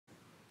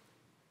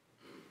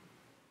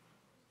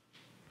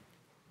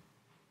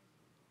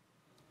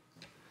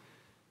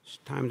It's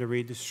time to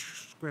read the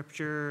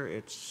scripture.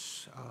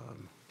 It's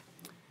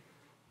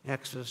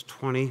Exodus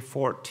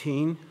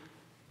 20:14.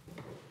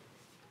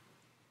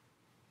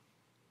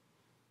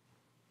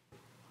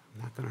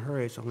 I'm not going to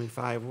hurry. It's only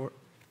five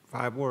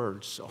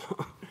words. So,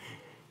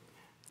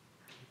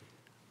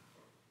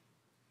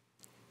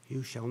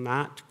 you shall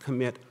not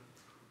commit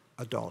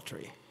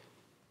adultery.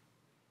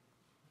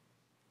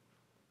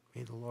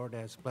 May the Lord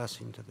add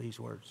blessing to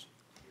these words.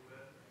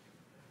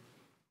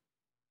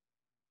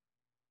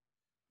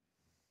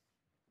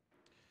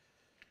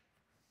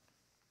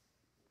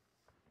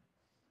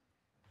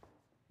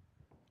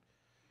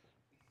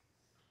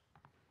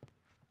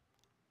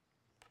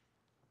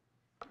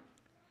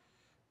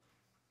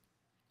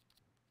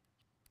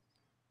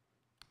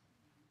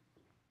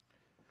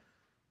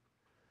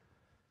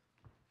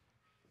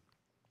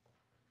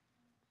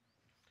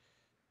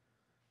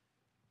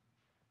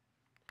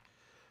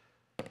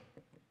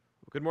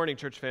 Good morning,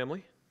 church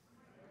family.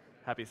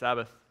 Happy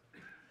Sabbath.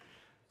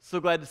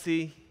 So glad to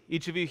see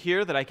each of you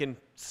here, that I can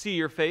see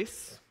your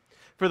face.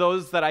 For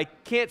those that I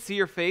can't see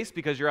your face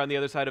because you're on the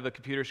other side of a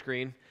computer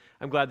screen,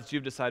 I'm glad that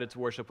you've decided to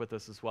worship with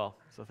us as well.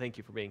 So thank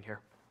you for being here.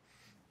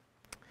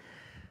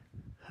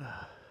 I'm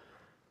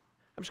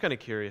just kind of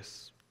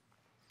curious.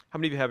 How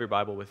many of you have your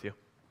Bible with you?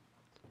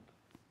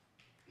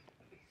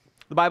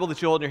 The Bible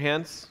that you hold in your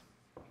hands?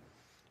 Do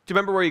you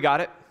remember where you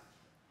got it?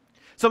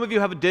 Some of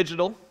you have a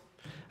digital,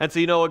 and so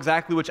you know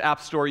exactly which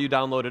app store you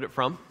downloaded it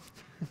from.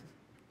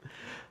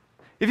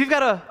 If you've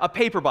got a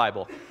paper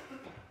Bible, do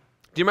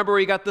you remember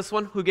where you got this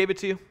one? Who gave it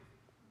to you?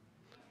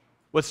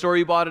 What store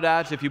you bought it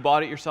at, if you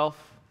bought it yourself?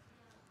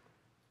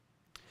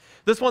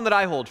 This one that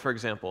I hold, for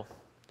example,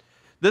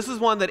 this is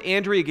one that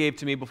Andrea gave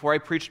to me before I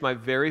preached my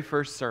very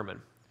first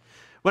sermon.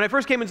 When I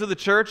first came into the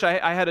church,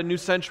 I had a New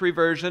Century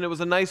version. It was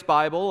a nice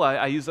Bible.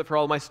 I used it for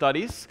all my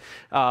studies.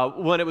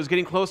 When it was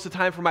getting close to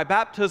time for my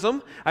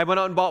baptism, I went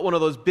out and bought one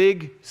of those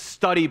big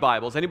study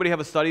Bibles. Anybody have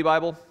a study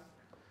Bible?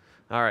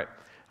 All right.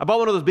 I bought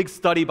one of those big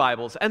study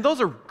Bibles, and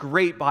those are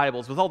great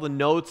Bibles with all the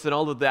notes and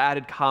all of the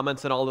added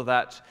comments and all of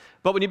that.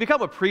 But when you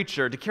become a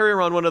preacher, to carry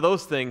around one of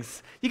those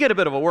things, you get a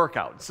bit of a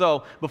workout.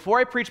 So before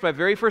I preached my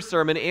very first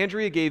sermon,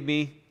 Andrea gave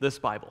me this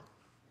Bible.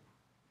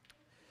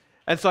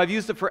 And so I've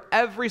used it for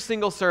every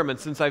single sermon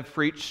since I've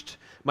preached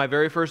my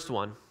very first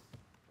one.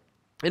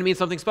 And it means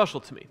something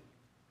special to me.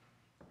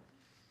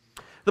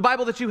 The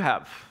Bible that you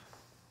have,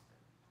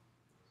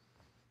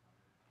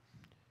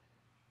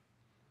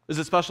 is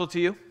it special to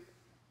you?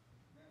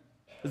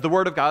 Is the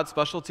Word of God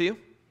special to you?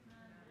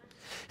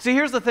 See,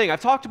 here's the thing.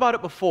 I've talked about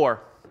it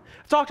before.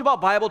 I've talked about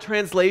Bible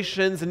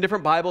translations and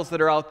different Bibles that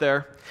are out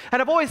there.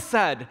 And I've always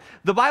said,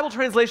 the Bible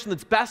translation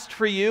that's best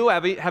for you,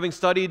 having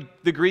studied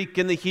the Greek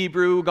and the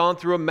Hebrew, gone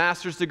through a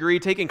master's degree,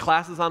 taking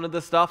classes on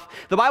this stuff,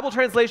 the Bible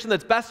translation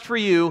that's best for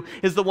you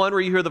is the one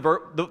where you hear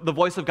the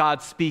voice of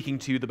God speaking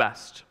to you the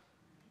best.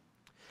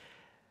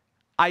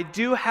 I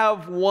do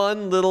have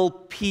one little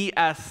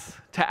PS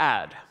to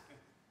add.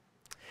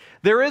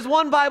 There is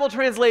one Bible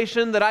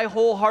translation that I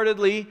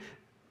wholeheartedly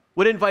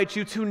would invite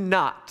you to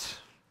not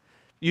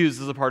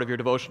use as a part of your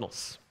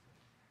devotionals.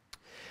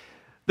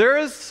 There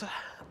is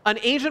an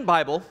ancient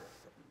Bible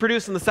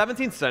produced in the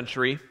 17th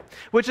century,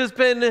 which has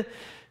been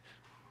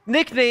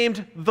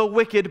nicknamed the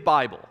Wicked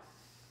Bible.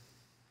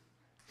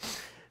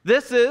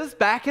 This is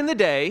back in the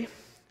day,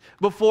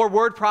 before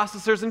word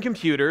processors and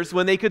computers,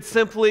 when they could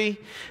simply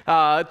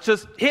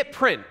just hit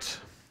print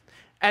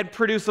and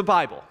produce a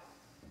Bible.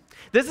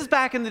 This is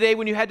back in the day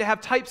when you had to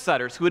have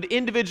typesetters who would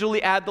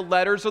individually add the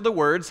letters or the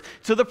words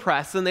to the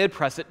press, and they'd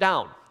press it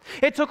down.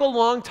 It took a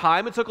long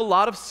time. It took a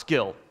lot of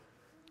skill.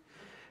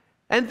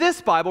 And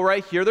this Bible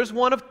right here,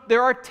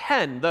 there are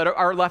 10 that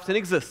are left in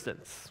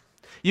existence.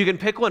 You can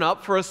pick one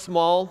up for a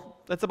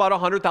small, that's about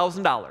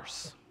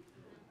 $100,000.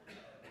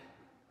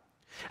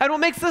 And what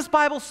makes this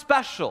Bible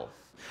special,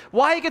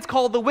 why it gets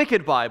called the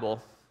Wicked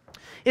Bible,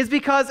 is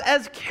because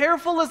as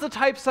careful as the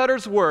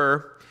typesetters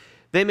were,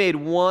 they made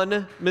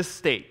one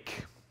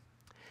mistake.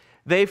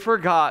 They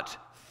forgot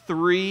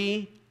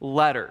 3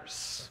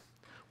 letters,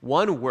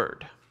 one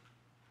word.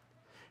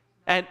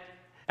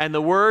 And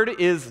the word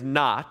is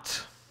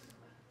not.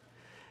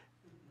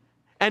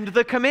 And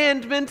the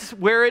commandment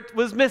where it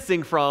was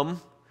missing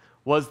from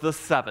was the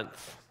 7th.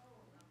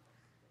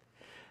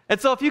 And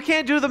so if you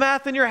can't do the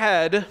math in your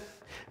head,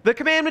 the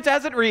commandment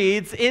as it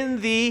reads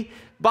in the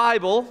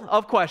Bible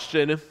of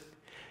question,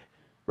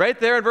 right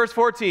there in verse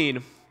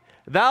 14,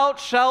 thou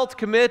shalt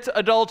commit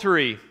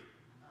adultery.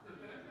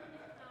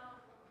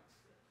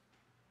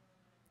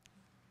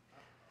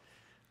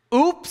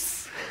 Oops.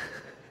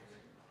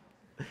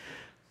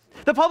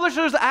 The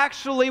publishers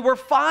actually were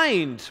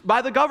fined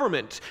by the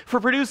government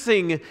for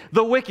producing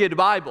the Wicked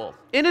Bible.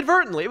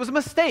 Inadvertently, it was a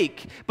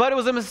mistake, but it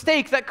was a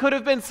mistake that could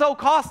have been so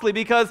costly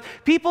because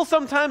people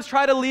sometimes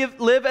try to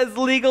live as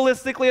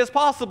legalistically as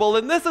possible,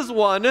 and this is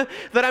one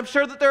that I'm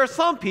sure that there are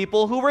some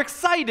people who were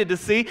excited to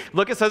see.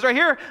 Look, it says right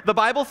here, the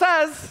Bible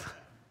says.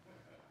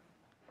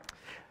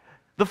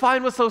 The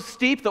fine was so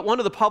steep that one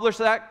of the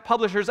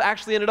publishers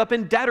actually ended up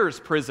in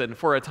debtor's prison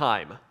for a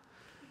time.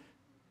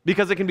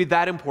 because it can be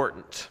that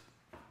important.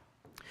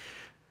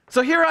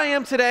 So here I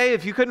am today,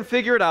 if you couldn't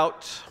figure it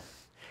out,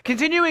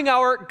 continuing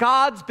our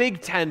God's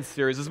Big Ten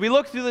series. As we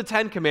look through the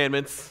 10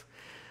 Commandments,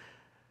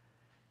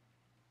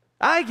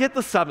 I get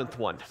the 7th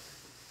one.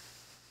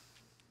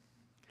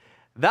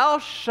 Thou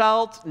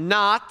shalt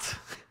not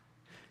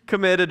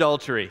commit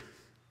adultery.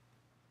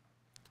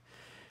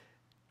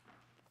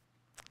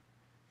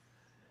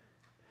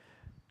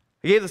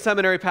 I gave the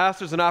seminary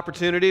pastors an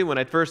opportunity when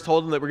I first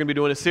told them that we're going to be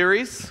doing a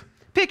series.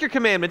 Pick your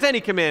commandments,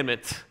 any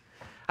commandment.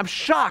 I'm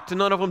shocked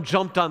none of them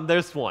jumped on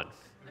this one.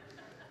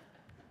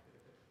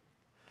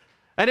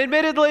 And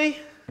admittedly,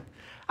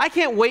 I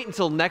can't wait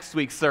until next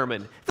week's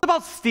sermon. It's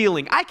about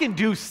stealing. I can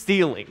do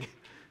stealing.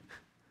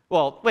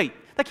 Well, wait,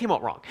 that came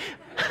out wrong.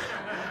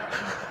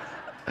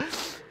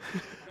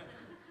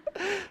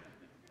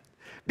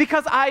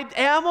 Because I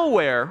am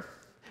aware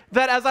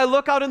that as I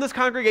look out in this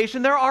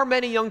congregation, there are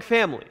many young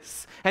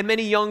families and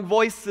many young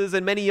voices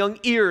and many young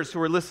ears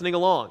who are listening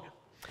along.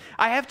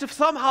 I have to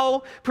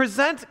somehow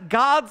present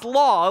God's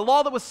law, a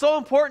law that was so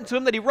important to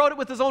him that he wrote it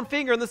with his own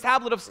finger on this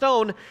tablet of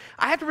stone.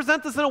 I have to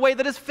present this in a way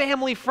that is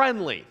family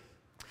friendly.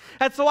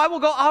 And so I will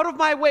go out of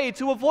my way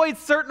to avoid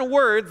certain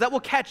words that will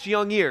catch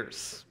young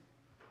ears.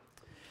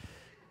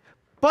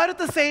 But at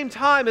the same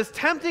time, as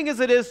tempting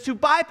as it is to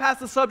bypass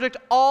the subject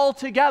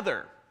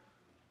altogether,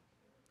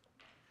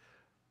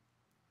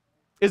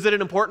 is it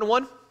an important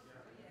one?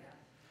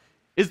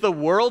 Is the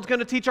world going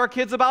to teach our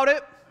kids about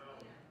it?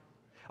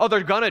 Oh,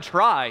 they're going to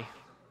try.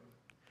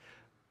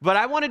 But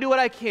I want to do what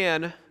I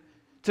can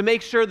to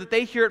make sure that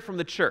they hear it from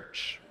the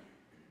church.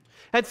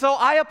 And so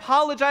I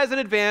apologize in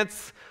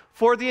advance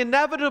for the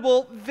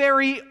inevitable,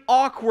 very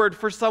awkward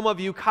for some of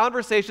you,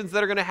 conversations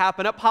that are going to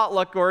happen at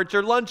potluck or at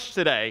your lunch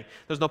today.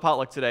 There's no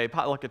potluck today,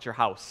 potluck at your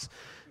house.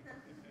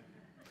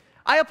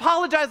 I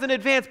apologize in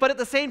advance, but at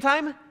the same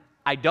time,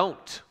 I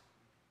don't.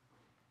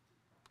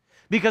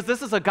 Because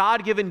this is a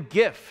God-given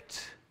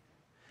gift.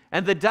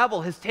 And the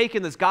devil has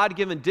taken this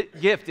God-given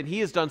gift and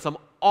he has done some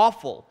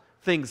awful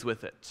things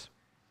with it.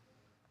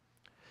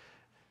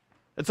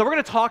 And so we're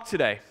going to talk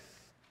today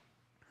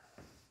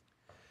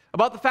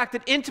about the fact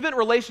that intimate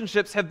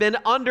relationships have been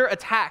under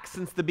attack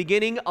since the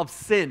beginning of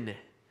sin.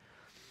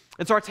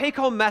 And so our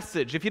take-home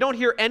message, if you don't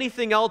hear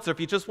anything else or if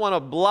you just want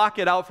to block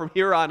it out from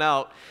here on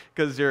out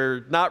because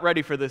you're not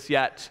ready for this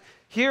yet,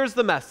 here's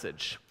the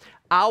message.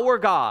 Our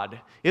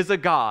God is a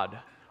God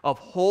of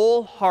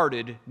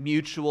wholehearted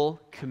mutual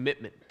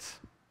commitment.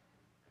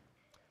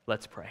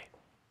 Let's pray.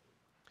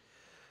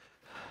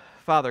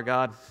 Father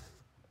God,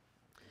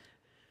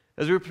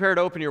 as we prepare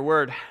to open your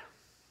word,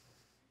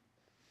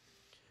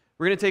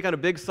 we're going to take on a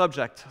big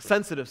subject, a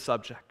sensitive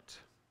subject.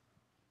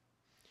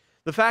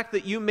 The fact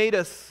that you made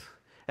us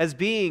as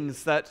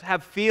beings that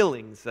have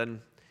feelings and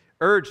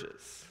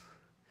urges.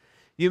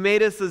 You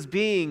made us as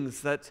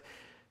beings that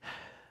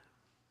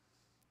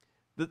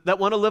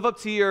want to live up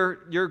to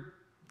your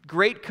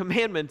great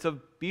commandment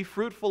of be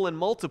fruitful and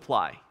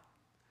multiply.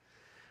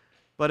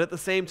 But at the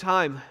same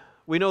time,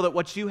 we know that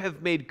what you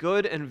have made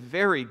good and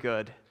very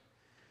good,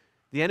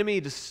 the enemy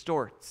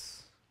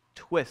distorts,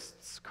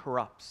 twists,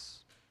 corrupts.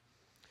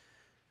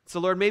 So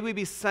Lord, may we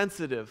be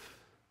sensitive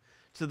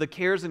to the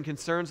cares and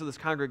concerns of this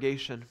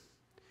congregation.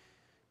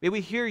 May we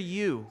hear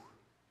you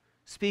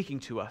speaking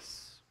to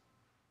us.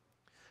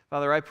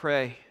 Father, I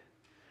pray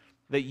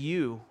that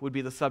you would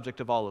be the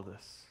subject of all of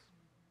this.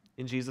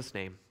 In Jesus'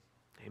 name,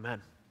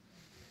 amen.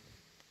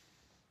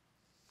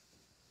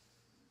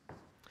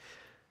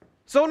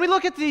 So when we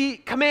look at the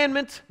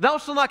commandment, thou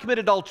shalt not commit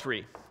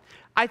adultery,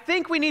 I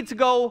think we need to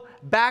go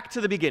back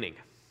to the beginning.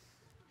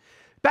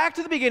 Back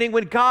to the beginning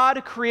when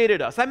God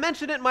created us. I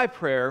mentioned it in my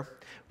prayer.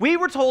 We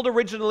were told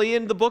originally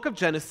in the book of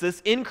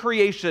Genesis, in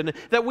creation,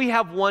 that we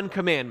have one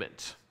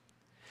commandment,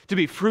 to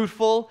be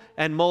fruitful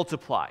and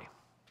multiply.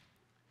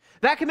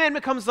 That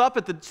commandment comes up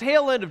at the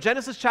tail end of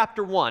Genesis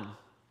chapter 1.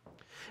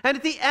 And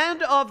at the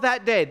end of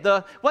that day,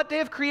 what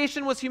day of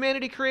creation was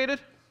humanity created?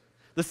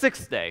 The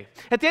 6th day.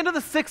 At the end of the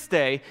 6th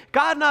day,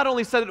 God not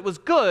only said that it was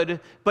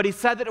good, but he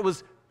said that it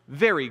was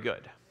very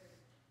good.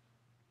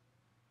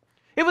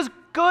 It was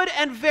good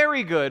and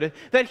very good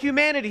that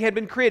humanity had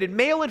been created,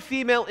 male and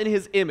female, in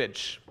his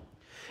image.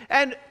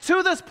 And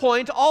to this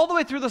point, all the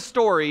way through the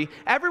story,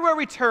 everywhere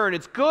we turn,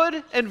 it's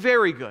good and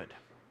very good.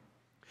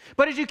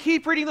 But as you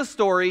keep reading the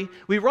story,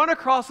 we run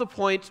across a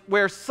point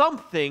where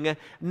something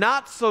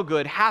not so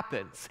good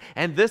happens.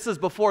 And this is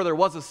before there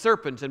was a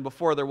serpent and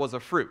before there was a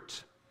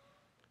fruit.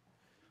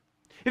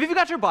 If you've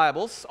got your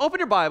Bibles, open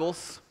your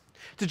Bibles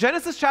to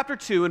Genesis chapter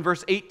 2 and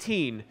verse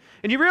 18,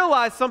 and you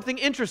realize something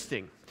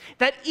interesting,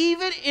 that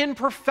even in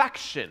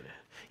perfection,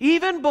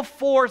 even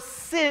before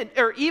sin,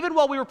 or even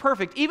while we were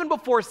perfect, even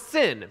before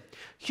sin,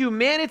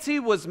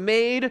 humanity was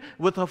made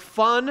with a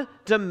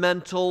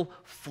fundamental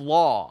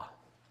flaw.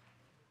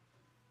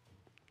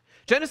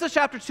 Genesis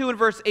chapter 2 and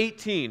verse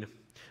 18.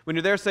 When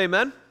you're there, say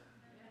amen. Amen.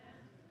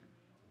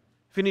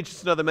 If you need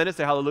just another minute,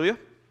 say hallelujah.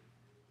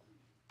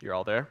 You're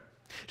all there.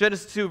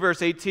 Genesis 2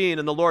 verse 18,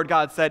 and the Lord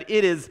God said,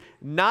 "It is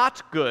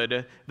not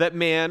good that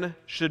man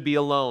should be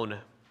alone.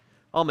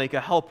 I'll make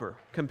a helper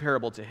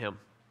comparable to him.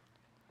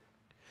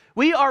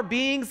 We are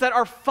beings that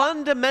are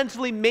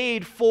fundamentally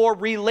made for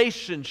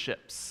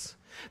relationships.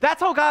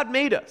 That's how God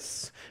made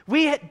us.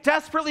 We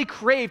desperately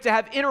crave to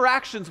have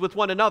interactions with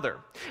one another.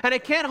 And I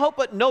can't help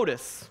but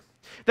notice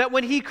that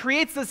when he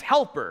creates this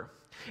helper,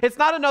 it's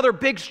not another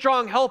big,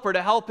 strong helper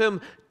to help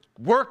him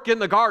work in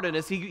the garden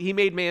as he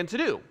made man to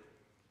do.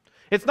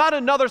 It's not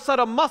another set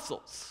of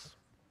muscles.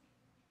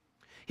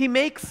 He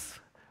makes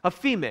a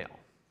female,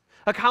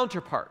 a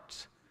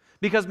counterpart,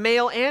 because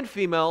male and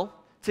female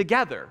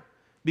together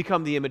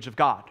become the image of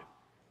God.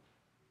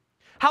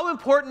 How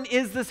important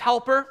is this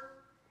helper?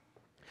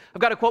 I've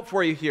got a quote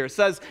for you here. It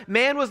says,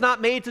 "Man was not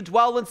made to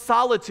dwell in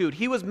solitude.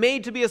 He was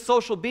made to be a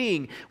social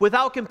being.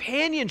 Without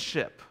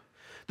companionship,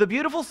 the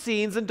beautiful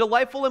scenes and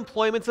delightful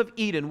employments of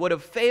Eden would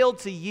have failed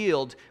to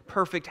yield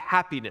perfect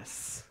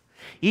happiness.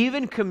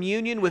 Even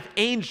communion with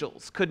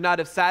angels could not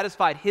have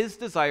satisfied his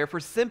desire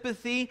for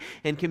sympathy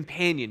and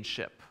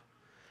companionship."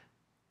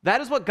 That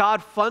is what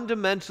God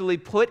fundamentally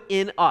put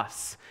in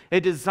us, a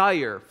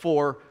desire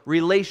for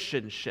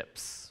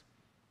relationships.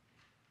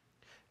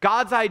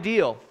 God's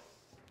ideal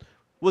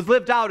was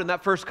lived out in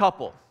that first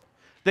couple,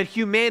 that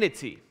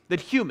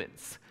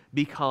humans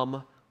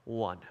become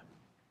one.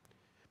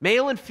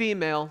 Male and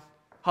female,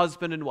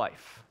 husband and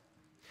wife.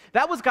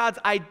 That was God's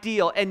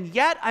ideal, and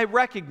yet I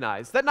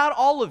recognize that not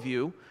all of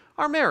you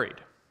are married.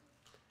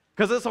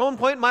 Because at some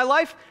point in my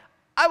life,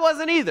 I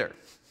wasn't either.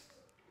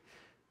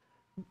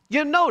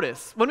 You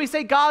notice, when we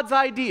say God's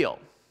ideal,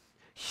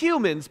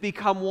 humans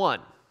become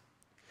one.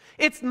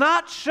 It's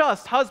not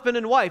just husband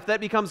and wife that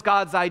becomes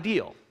God's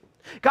ideal.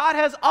 God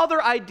has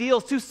other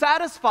ideals to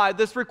satisfy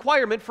this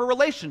requirement for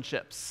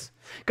relationships.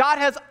 God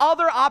has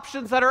other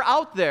options that are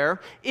out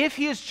there if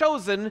he has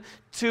chosen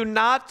to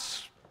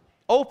not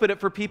open it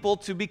for people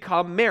to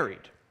become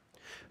married.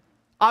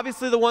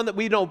 Obviously, the one that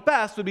we know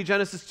best would be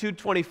Genesis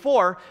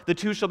 2:24, the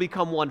two shall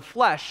become one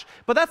flesh,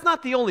 but that's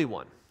not the only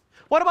one.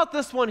 What about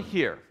this one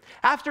here?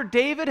 After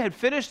David had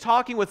finished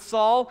talking with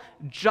Saul,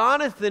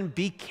 Jonathan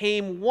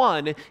became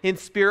one in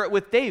spirit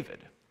with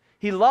David.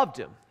 He loved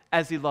him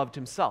as he loved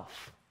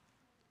himself.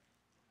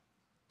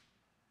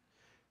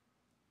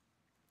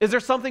 Is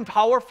there something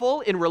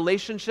powerful in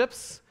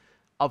relationships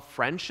of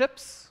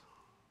friendships?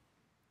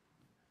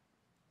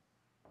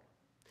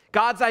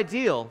 God's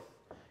ideal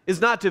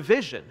is not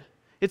division,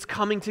 it's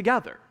coming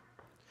together.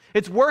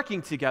 It's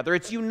working together,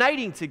 it's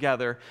uniting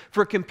together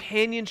for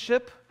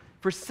companionship,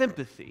 for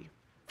sympathy,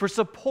 for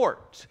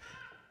support.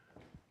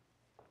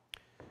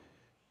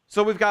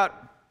 So we've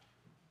got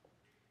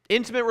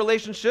intimate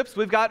relationships,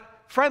 we've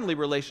got friendly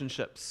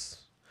relationships.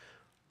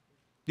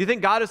 Do you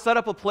think God has set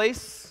up a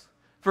place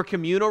for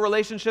communal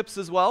relationships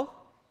as well?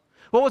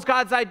 What was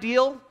God's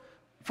ideal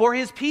for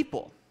his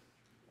people?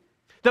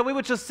 That we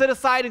would just sit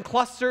aside in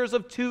clusters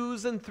of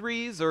twos and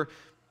threes, or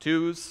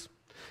twos?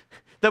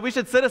 That we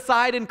should sit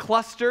aside in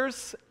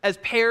clusters as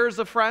pairs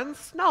of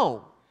friends?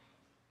 No.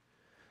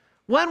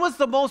 When was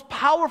the most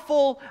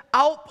powerful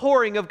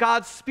outpouring of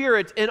God's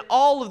Spirit in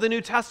all of the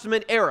New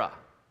Testament era?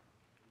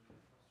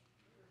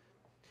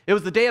 It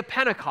was the day of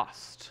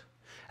Pentecost.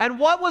 And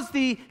what was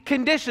the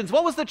conditions?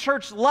 What was the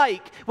church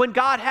like when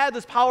God had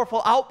this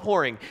powerful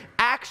outpouring?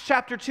 Acts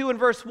chapter 2 and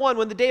verse 1,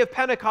 when the day of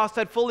Pentecost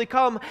had fully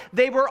come,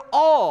 they were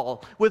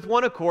all with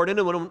one accord and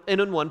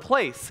in one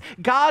place.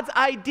 God's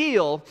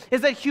ideal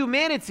is that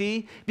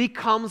humanity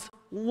becomes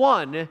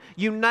one,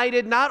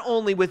 united not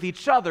only with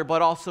each other,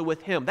 but also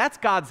with him. That's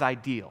God's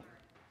ideal.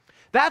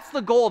 That's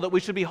the goal that we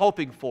should be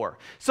hoping for.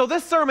 So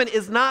this sermon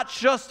is not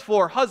just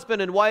for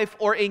husband and wife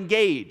or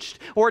engaged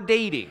or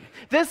dating.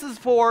 This is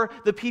for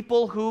the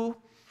people who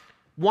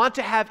want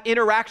to have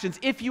interactions.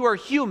 If you are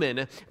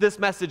human, this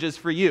message is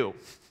for you.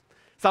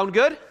 Sound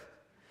good?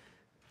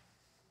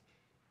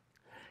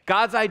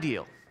 God's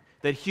ideal,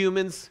 that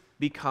humans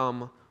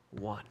become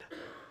one.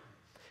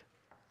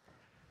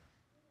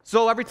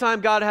 So every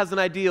time God has an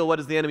ideal, what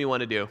does the enemy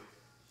want to do?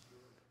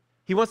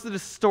 He wants to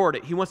distort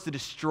it. He wants to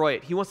destroy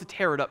it. He wants to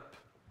tear it up.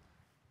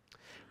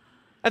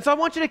 And so I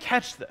want you to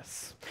catch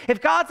this. If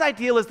God's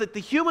ideal is that the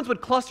humans would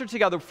cluster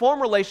together,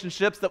 form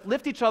relationships that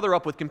lift each other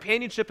up with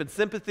companionship and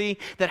sympathy,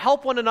 that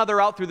help one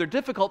another out through their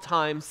difficult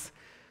times,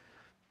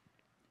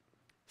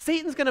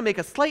 Satan's going to make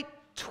a slight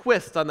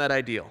twist on that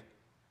ideal.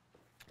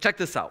 Check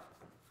this out.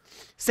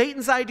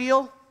 Satan's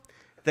ideal,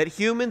 that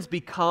humans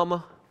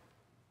become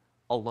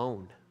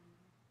alone.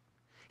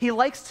 He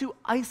likes to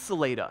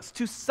isolate us,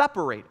 to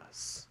separate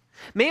us.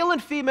 Male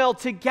and female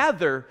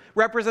together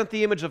represent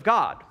the image of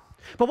God.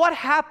 But what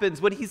happens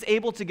when he's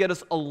able to get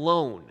us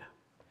alone?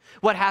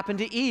 What happened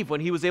to Eve when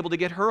he was able to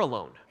get her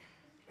alone?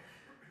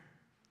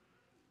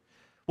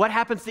 What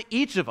happens to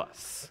each of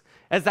us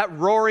as that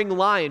roaring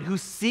lion who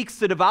seeks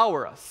to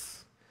devour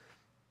us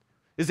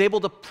is able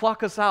to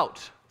pluck us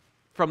out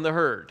from the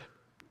herd?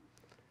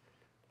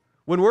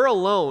 When we're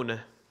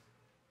alone,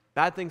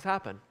 bad things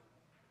happen.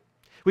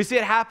 We see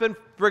it happen,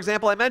 for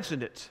example, I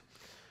mentioned it,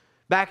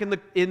 back in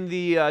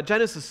the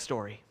Genesis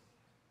story.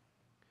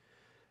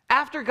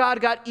 After Satan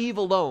got Eve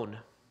alone,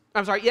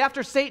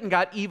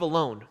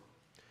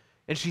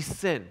 and she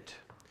sinned.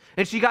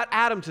 And she got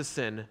Adam to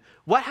sin.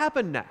 What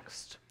happened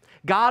next?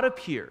 God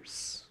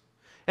appears.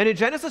 And in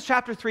Genesis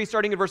chapter 3,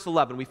 starting in verse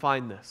 11, we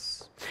find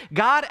this.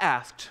 God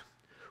asked,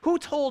 "Who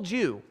told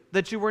you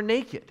that you were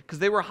naked?" Because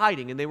they were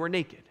hiding and they were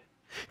naked.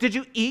 "Did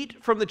you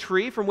eat from the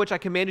tree from which I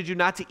commanded you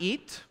not to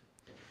eat?"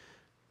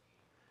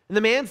 And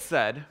the man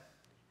said,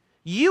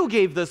 "You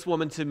gave this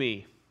woman to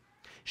me.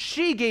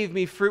 She gave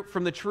me fruit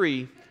from the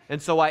tree,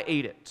 and so I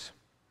ate it."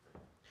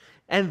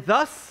 And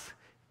thus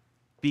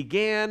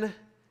began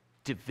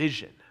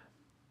division.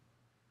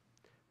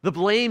 The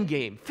blame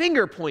game,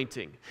 finger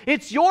pointing.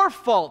 It's your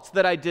fault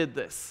that I did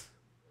this.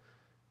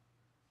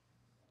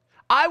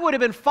 I would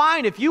have been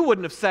fine if you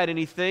wouldn't have said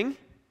anything.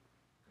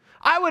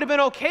 I would have been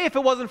okay if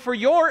it wasn't for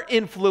your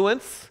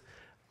influence.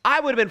 I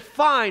would have been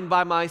fine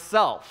by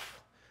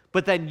myself.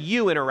 But then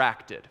you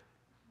interacted.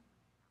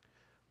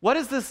 What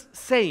is this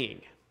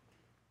saying?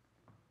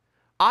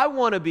 I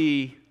want to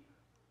be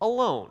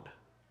alone,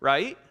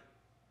 right?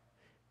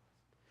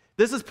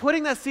 This is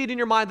putting that seed in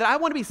your mind that I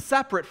want to be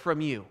separate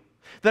from you,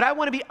 that I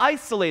want to be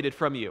isolated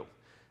from you.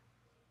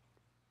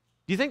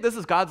 Do you think this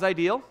is God's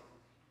ideal?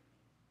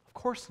 Of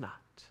course not.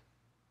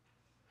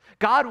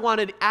 God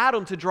wanted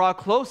Adam to draw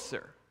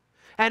closer.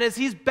 And as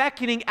he's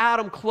beckoning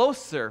Adam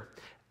closer,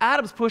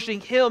 Adam's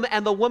pushing him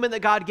and the woman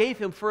that God gave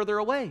him further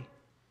away.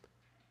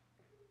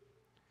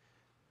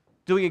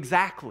 Doing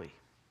exactly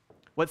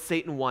what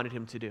Satan wanted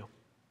him to do.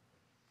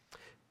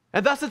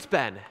 And thus it's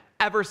been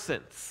ever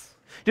since.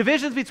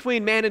 Divisions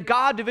between man and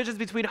God, divisions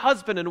between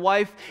husband and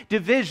wife,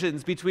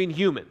 divisions between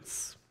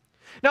humans.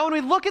 Now, when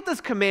we look at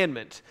this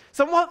commandment,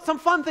 some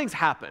fun things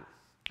happen.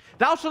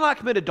 Thou shalt not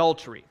commit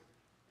adultery.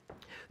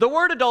 The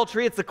word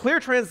adultery, it's a clear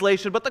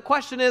translation, but the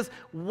question is,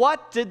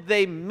 what did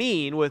they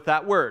mean with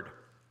that word?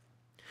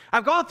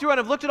 I've gone through and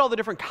I've looked at all the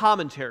different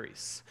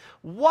commentaries.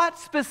 What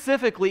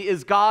specifically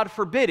is God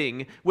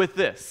forbidding with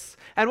this?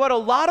 And what a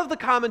lot of the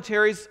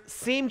commentaries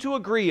seem to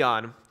agree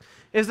on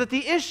is that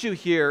the issue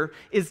here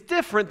is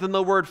different than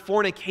the word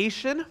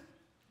fornication.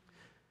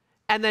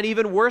 And then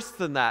even worse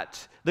than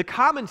that, the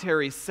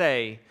commentaries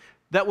say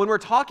that when we're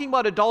talking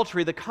about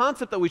adultery, the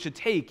concept that we should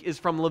take is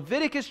from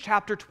Leviticus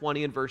chapter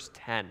 20 and verse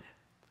 10.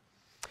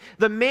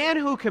 The man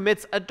who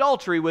commits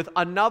adultery with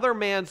another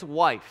man's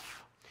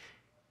wife,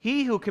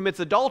 he who commits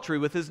adultery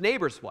with his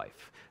neighbor's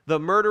wife, the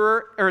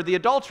murderer or the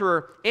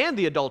adulterer and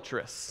the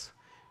adulteress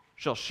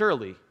shall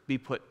surely be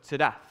put to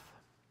death.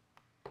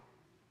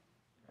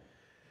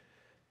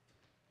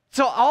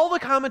 So all the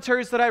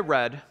commentaries that I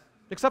read,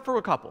 except for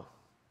a couple,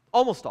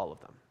 almost all of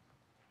them,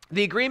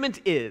 the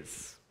agreement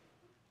is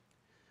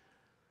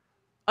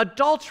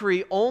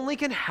adultery only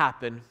can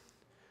happen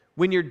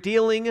when you're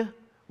dealing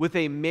with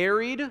a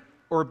married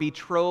or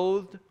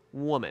betrothed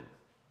woman.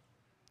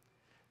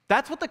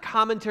 That's what the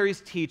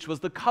commentaries teach was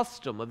the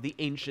custom of the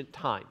ancient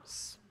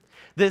times.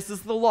 This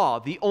is the law.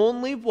 The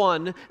only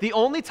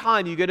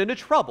time you get into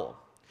trouble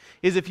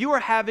is if you are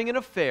having an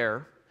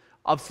affair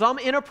of some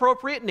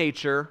inappropriate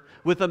nature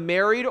with a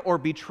married or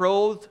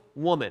betrothed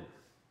woman.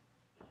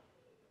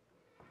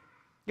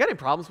 You got any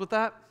problems with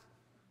that?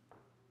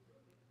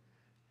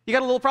 You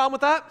got a little problem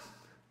with that?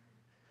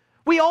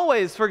 We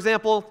always, for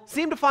example,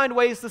 seem to find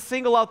ways to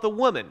single out the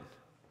woman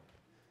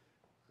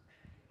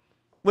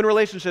when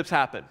relationships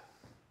happen.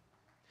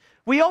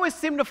 We always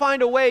seem to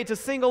find a way to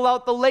single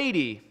out the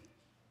lady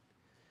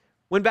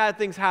when bad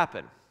things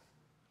happen.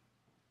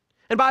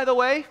 And by the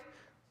way,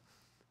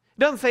 it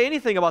doesn't say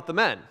anything about the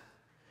men.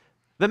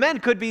 The men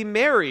could be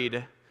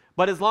married,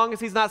 but as long as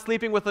he's not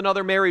sleeping with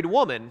another married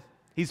woman,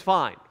 he's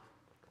fine.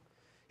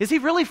 Is he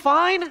really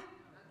fine?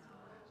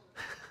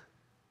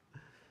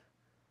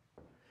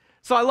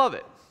 So I love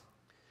it.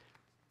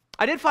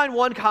 I did find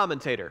one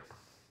commentator.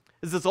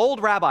 It's this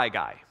old rabbi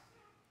guy.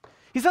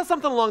 He says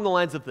something along the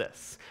lines of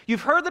this.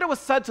 You've heard that it was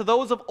said to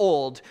those of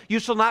old, you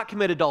shall not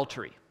commit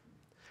adultery.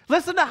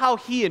 Listen to how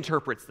he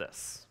interprets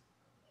this.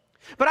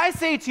 But I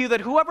say to you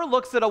that whoever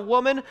looks at a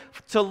woman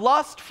to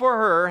lust for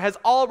her has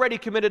already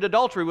committed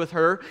adultery with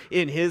her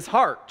in his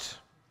heart.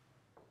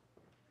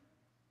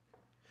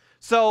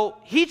 So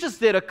he just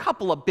did a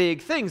couple of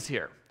big things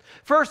here.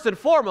 First and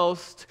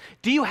foremost,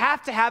 do you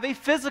have to have a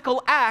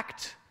physical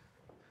act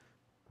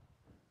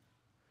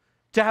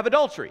to have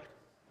adultery?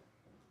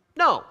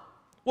 No.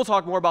 We'll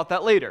talk more about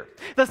that later.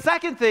 The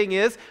second thing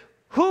is,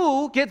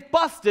 who gets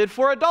busted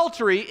for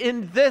adultery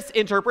in this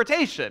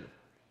interpretation?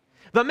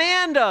 The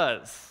man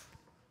does.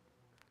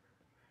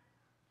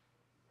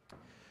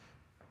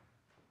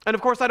 And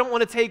of course, I don't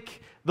want to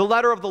take the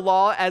letter of the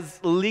law as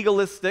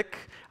legalistic.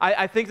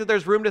 I think that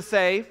there's room to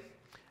say,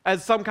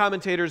 as some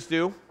commentators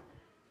do,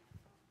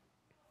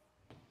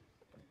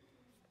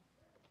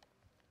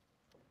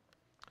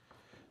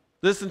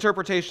 this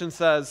interpretation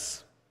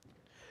says,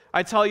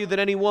 I tell you that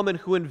any woman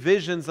who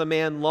envisions a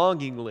man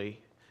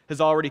longingly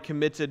has already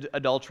committed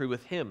adultery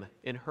with him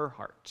in her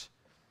heart.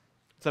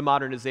 It's a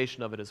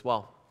modernization of it as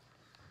well.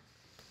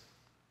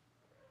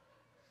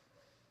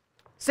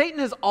 Satan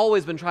has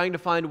always been trying to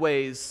find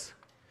ways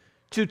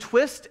to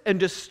twist and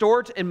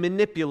distort and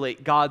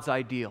manipulate God's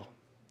ideal.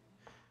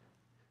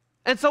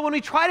 And so when we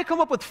try to come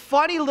up with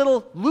funny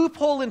little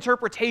loophole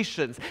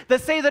interpretations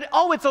that say that,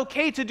 oh, it's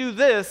okay to do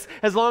this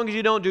as long as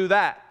you don't do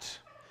that,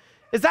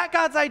 is that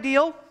God's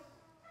ideal?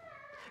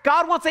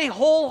 God wants a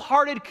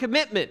wholehearted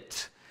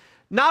commitment,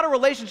 not a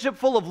relationship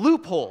full of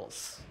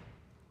loopholes.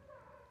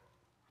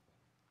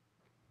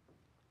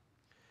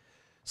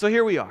 So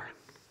here we are.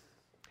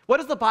 What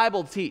does the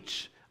Bible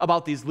teach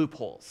about these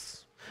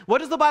loopholes? What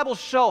does the Bible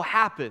show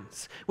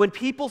happens when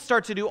people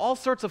start to do all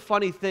sorts of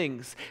funny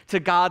things to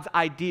God's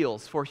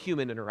ideals for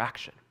human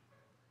interaction?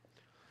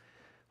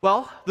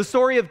 Well, the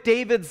story of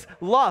David's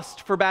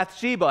lust for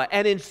Bathsheba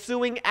and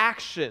ensuing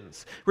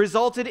actions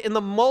resulted in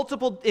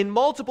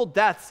multiple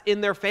deaths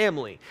in their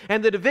family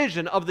and the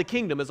division of the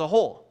kingdom as a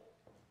whole.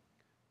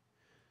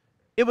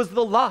 It was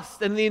the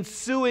lust and the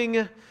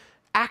ensuing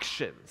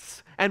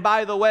actions. And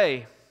by the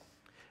way,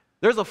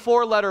 there's a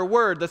 4-letter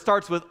word that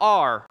starts with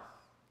R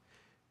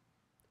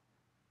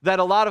that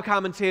a lot of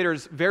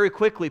commentators very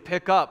quickly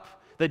pick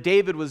up that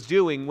David was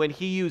doing when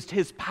he used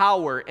his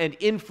power and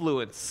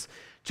influence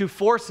to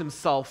force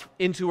himself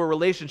into a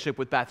relationship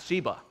with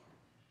Bathsheba.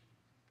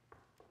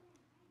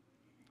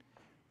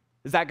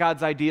 Is that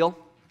God's ideal?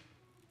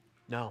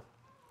 No.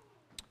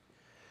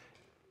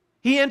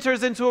 He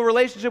enters into a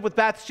relationship with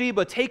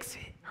Bathsheba, takes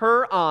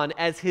her on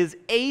as his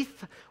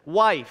 8th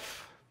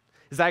wife.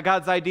 Is that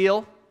God's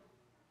ideal?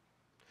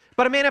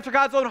 But a man after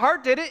God's own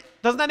heart did it.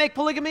 Doesn't that make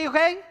polygamy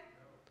okay?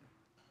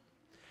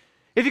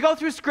 If you go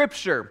through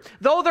Scripture,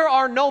 though there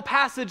are no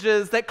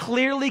passages that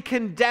clearly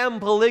condemn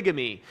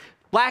polygamy,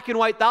 black and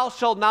white, thou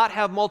shalt not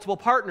have multiple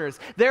partners,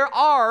 there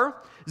are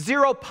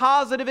 0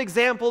 positive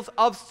examples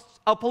of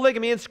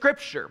polygamy in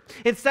Scripture.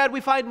 Instead,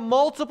 we find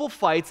multiple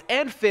fights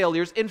and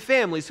failures in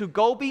families who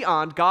go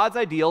beyond God's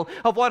ideal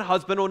of one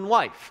husband, one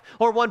wife,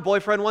 or one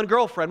boyfriend, one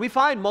girlfriend. We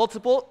find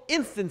multiple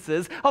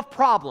instances of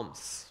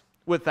problems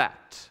with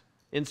that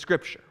in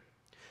Scripture.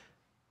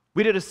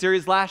 We did a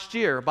series last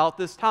year about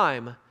this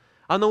time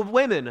on the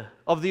women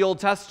of the Old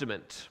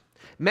Testament.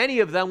 Many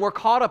of them were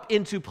caught up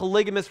into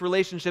polygamous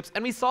relationships,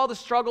 and we saw the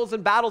struggles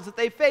and battles that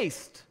they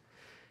faced.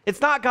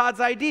 It's not God's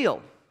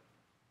ideal.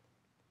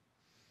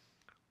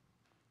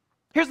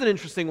 Here's an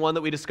interesting one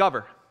that we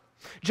discover.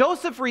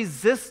 Joseph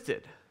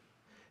resisted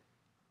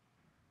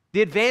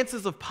the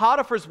advances of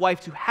Potiphar's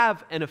wife to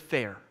have an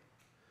affair,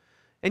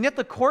 and yet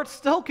the court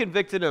still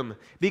convicted him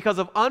because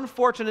of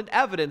unfortunate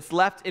evidence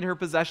left in her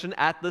possession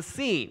at the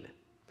scene.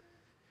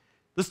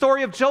 The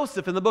story of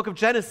Joseph in the book of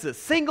Genesis,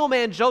 single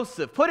man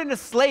Joseph, put into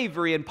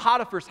slavery in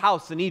Potiphar's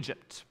house in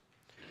Egypt.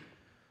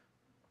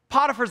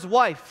 Potiphar's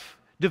wife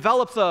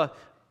develops a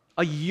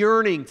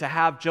yearning to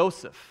have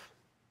Joseph,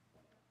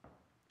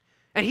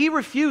 and he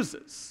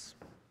refuses.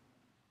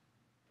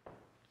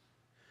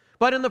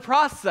 But in the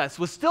process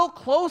was still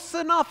close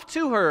enough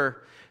to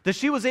her that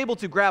she was able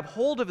to grab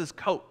hold of his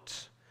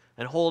coat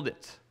and hold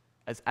it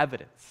as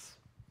evidence,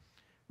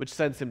 which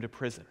sends him to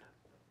prison.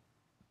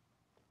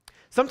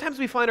 Sometimes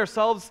we find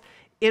ourselves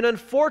in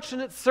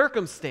unfortunate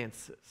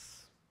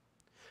circumstances.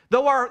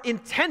 Though our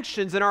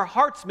intentions and our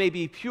hearts may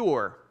be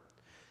pure,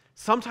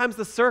 sometimes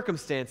the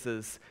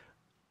circumstances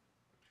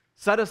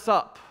set us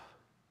up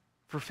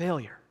for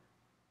failure.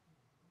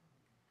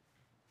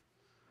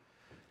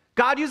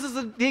 God uses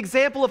the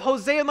example of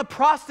Hosea and the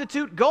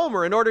prostitute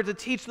Gomer in order to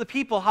teach the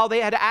people how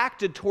they had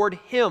acted toward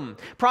him.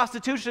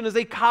 Prostitution is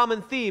a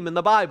common theme in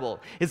the Bible.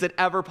 Is it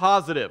ever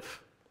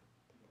positive?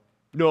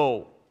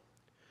 No.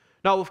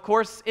 Now, of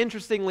course,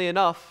 interestingly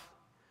enough,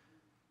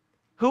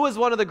 who is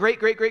one of the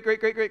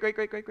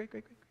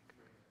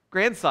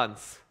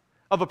great-grandsons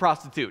of a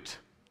prostitute?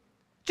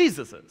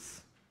 Jesus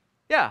is.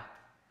 Yeah.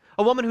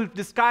 A woman who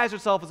disguised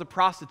herself as a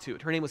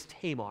prostitute. Her name was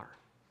Tamar.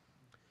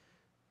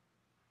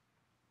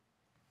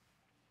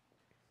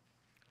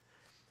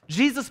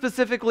 Jesus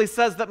specifically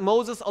says that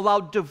Moses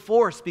allowed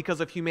divorce because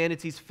of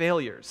humanity's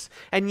failures.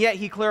 And yet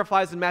he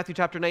clarifies in Matthew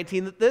chapter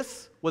 19 that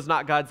this was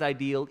not God's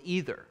ideal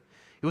either.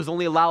 It was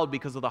only allowed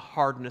because of the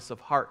hardness of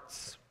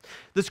hearts.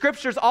 The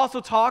Scriptures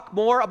also talk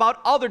more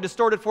about other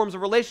distorted forms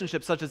of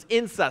relationships, such as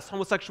incest,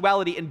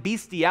 homosexuality, and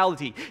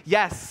bestiality.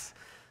 Yes,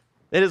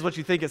 it is what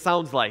you think it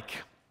sounds like.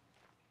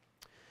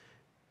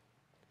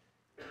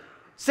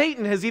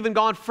 Satan has even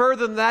gone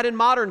further than that in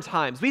modern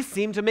times. We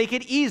seem to make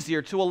it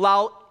easier to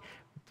allow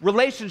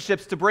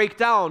relationships to break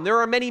down. There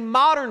are many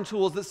modern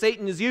tools that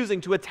Satan is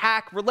using to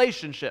attack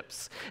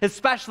relationships,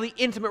 especially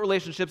intimate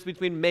relationships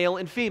between male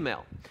and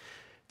female.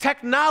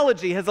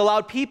 Technology has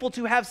allowed people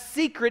to have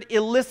secret,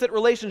 illicit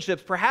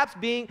relationships, perhaps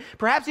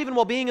even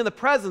while being in the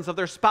presence of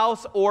their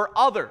spouse or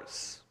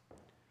others.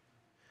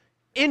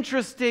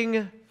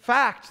 Interesting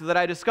fact that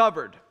I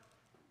discovered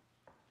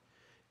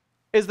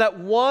is that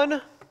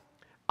 1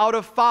 out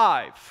of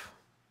 5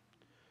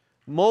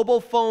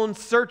 mobile phone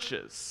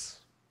searches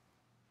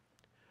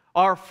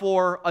are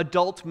for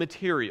adult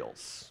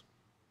materials.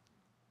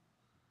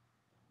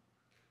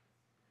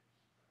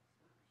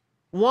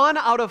 1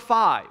 out of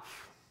 5.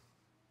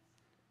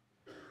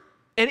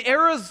 In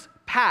eras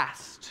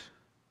past,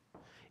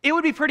 it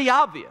would be pretty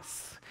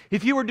obvious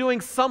if you were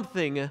doing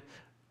something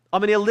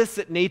of an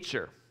illicit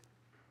nature.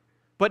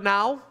 But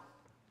now,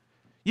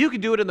 You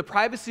can do it in the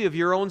privacy of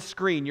your own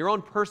screen, your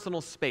own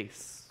personal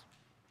space.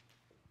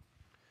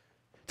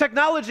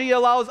 Technology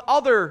allows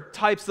other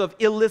types of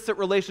illicit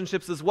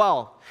relationships as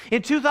well.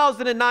 In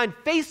 2009,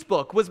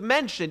 Facebook was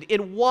mentioned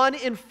in 1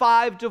 in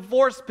 5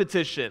 divorce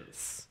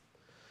petitions.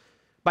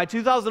 By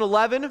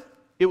 2011,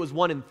 it was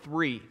 1 in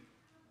 3.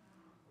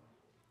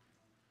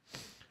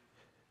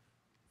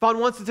 Found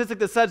one statistic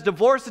that says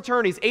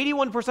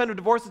 81% of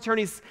divorce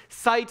attorneys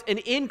cite an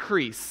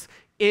increase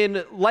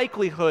in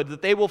likelihood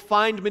that they will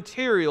find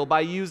material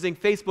by using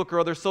Facebook or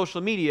other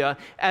social media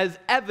as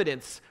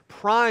evidence,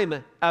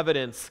 prime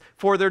evidence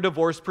for their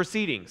divorce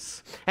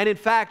proceedings. And in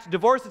fact,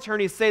 divorce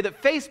attorneys say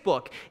that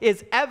Facebook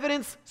is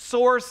evidence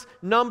source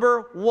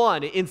number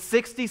 1 in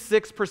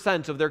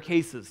 66% of their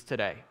cases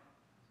today.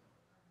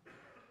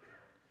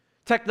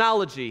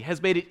 Technology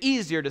has made it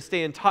easier to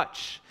stay in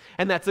touch,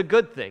 and that's a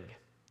good thing,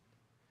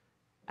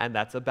 and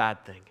that's a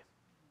bad thing.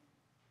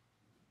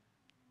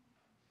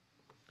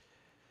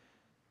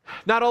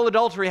 Not all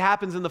adultery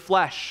happens in the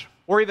flesh,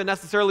 or even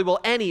necessarily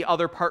while any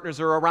other partners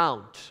are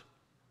around.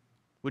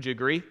 Would you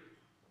agree?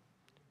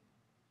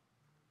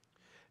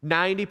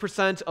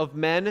 90% of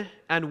men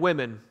and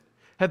women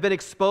have been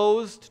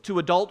exposed to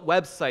adult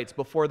websites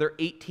before their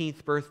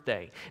 18th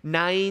birthday.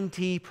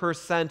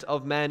 90%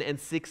 of men and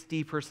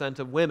 60%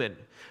 of women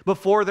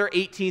before their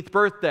 18th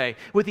birthday,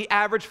 with the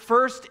average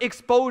first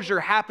exposure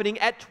happening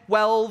at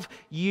 12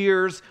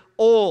 years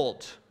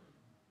old.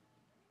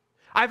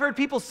 I've heard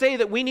people say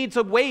that we need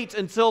to wait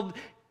until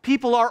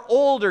people are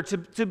older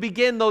to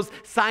begin those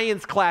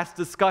science class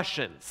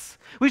discussions.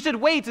 We should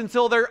wait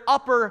until they're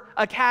upper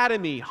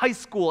academy, high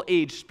school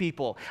aged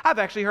people. I've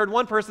actually heard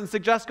one person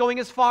suggest going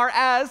as far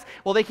as,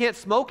 well, they can't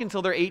smoke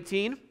until they're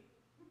 18.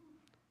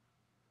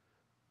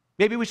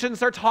 Maybe we shouldn't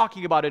start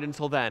talking about it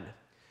until then.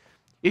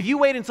 If you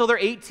wait until they're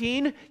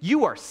 18,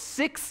 you are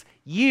 6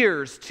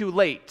 years too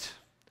late.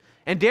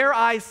 And dare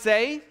I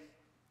say,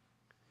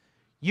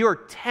 you're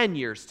 10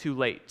 years too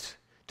late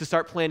to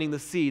start planting the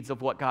seeds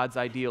of what God's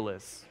ideal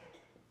is.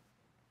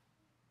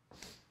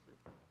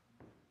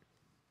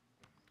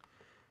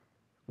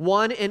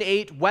 One in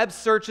 8 web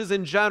searches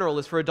in general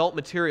is for adult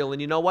material,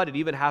 and you know what? It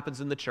even happens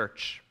in the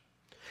church.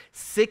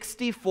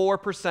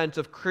 64%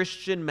 of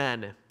Christian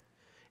men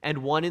and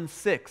 1 in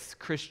 6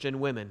 Christian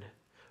women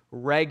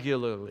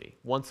regularly,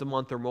 once a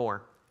month or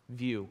more,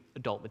 view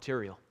adult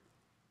material.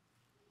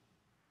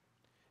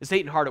 Is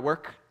Satan hard at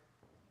work?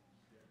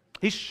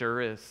 He sure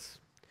is.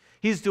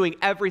 He's doing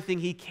everything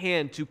he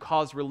can to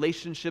cause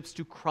relationships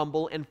to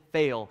crumble and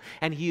fail.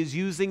 And he is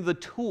using the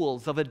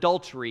tools of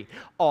adultery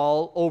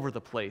all over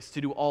the place to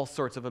do all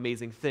sorts of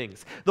amazing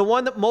things. The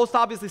one that most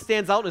obviously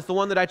stands out, and is the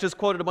one that I just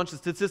quoted a bunch of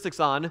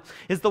statistics on,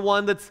 is the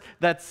one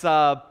that's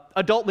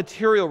adult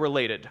material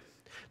related.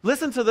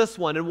 Listen to this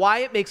one and why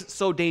it makes it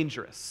so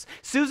dangerous.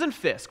 Susan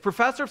Fisk,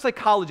 professor of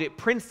psychology at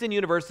Princeton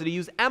University,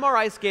 used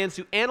MRI scans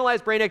to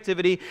analyze brain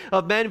activity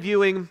of men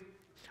viewing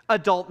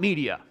adult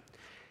media.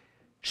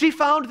 She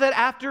found that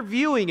after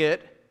viewing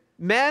it,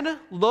 men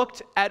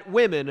looked at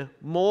women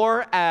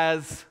more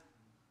as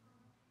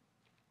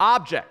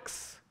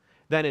objects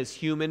than as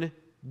human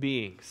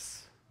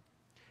beings.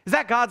 Is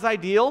that God's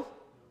ideal?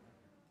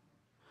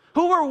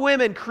 Who were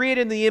women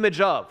created in the image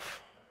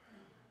of?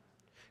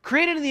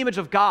 Created in the image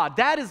of God.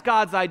 That is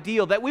God's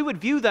ideal, that we would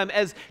view them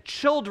as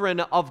children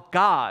of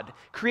God,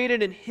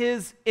 created in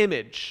His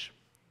image.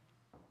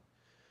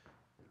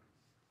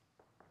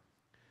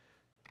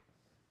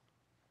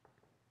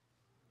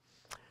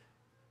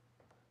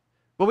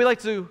 But we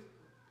like to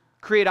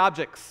create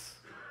objects,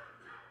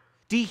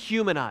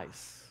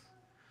 dehumanize,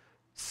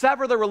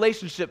 sever the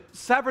relationship,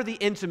 sever the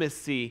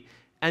intimacy,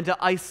 and to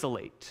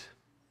isolate.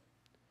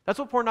 That's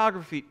what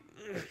pornography...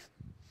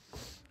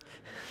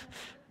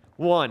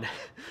 One.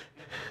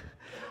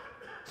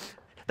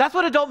 That's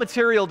what adult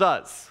material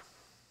does.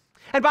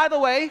 And by the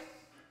way,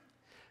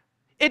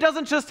 it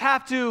doesn't just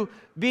have to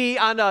be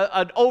on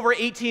an over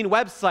 18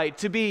 website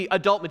to be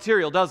adult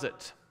material, does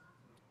it?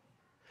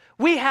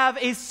 We have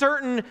a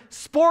certain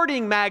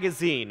sporting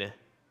magazine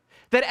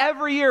that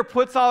every year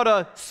puts out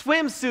a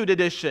swimsuit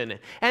edition.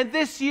 And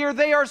this year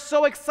they are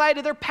so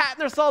excited, they're patting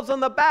themselves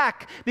on the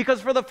back because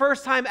for the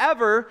first time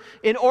ever,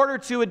 in order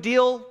to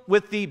deal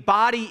with the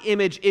body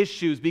image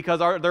issues, because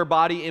there are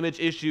body image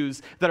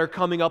issues that are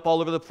coming up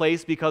all over the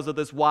place because of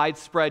this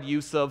widespread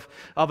use of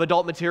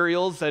adult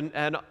materials,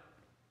 and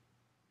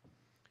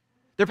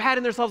they're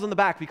patting themselves on the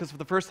back because for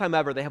the first time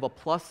ever, they have a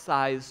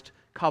plus-sized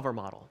cover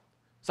model.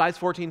 Size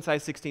 14,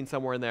 size 16,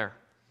 somewhere in there.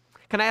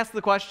 Can I ask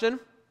the question?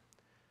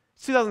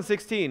 It's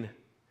 2016.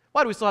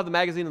 Why do we still have the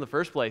magazine in the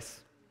first place?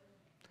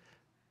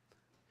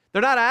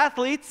 They're not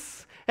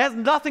athletes. It has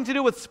nothing to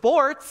do with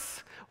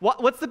sports.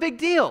 What's the big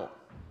deal?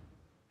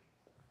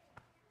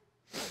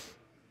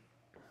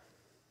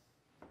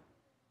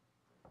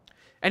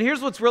 And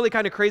here's what's really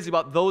kind of crazy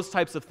about those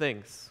types of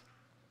things.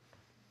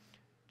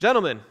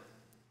 Gentlemen,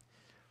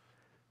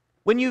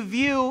 when you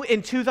view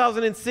in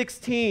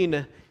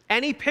 2016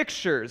 any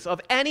pictures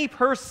of any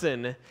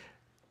person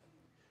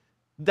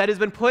that has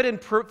been put in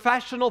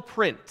professional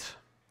print,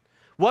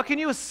 What can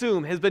you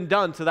assume has been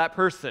done to that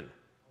person?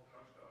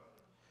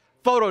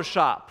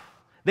 Photoshop.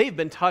 They've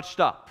been touched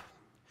up.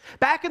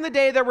 Back in the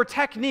day, there were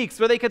techniques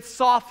where they could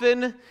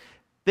soften,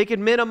 they could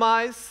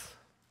minimize,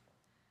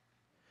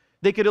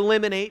 they could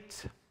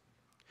eliminate.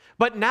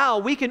 But now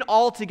we can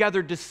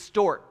altogether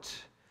distort,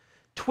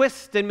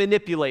 twist, and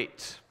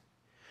manipulate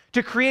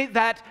to create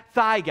that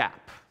thigh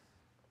gap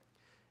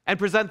and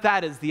present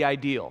that as the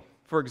ideal,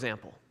 for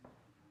example.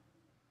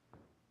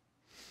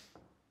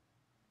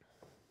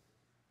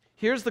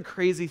 Here's the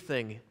crazy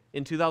thing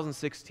in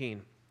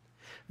 2016.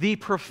 The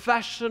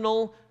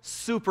professional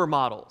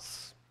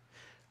supermodels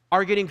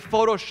are getting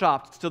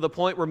photoshopped to the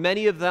point where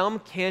many of them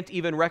can't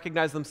even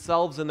recognize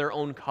themselves in their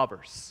own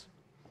covers.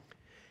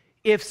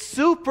 If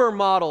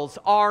supermodels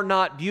are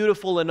not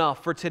beautiful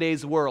enough for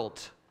today's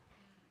world,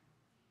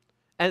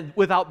 and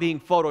without being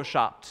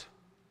photoshopped,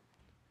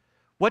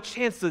 what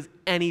chance does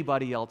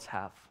anybody else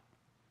have?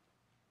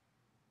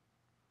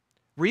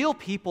 Real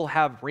people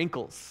have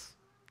wrinkles.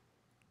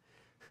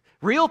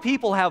 Real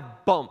people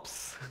have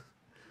bumps.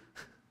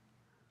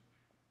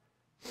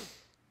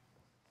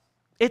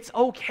 It's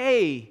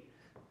okay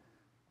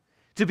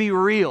to be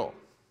real.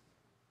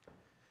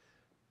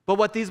 But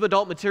what these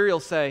adult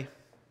materials say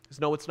is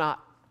no, it's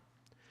not.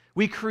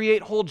 We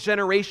create whole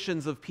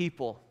generations of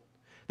people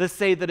that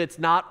say that it's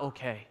not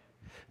okay.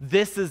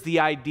 This is the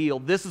ideal.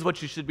 This is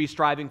what you should be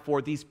striving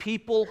for. These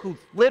people who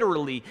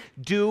literally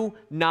do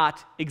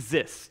not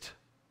exist.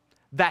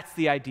 That's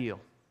the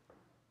ideal.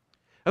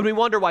 And we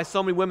wonder why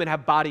so many women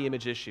have body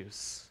image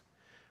issues.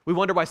 We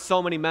wonder why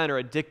so many men are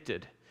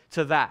addicted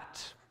to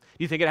that.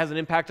 Do you think it has an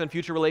impact on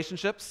future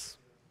relationships?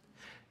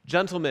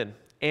 Gentlemen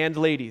and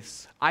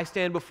ladies, I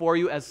stand before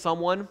you as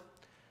someone,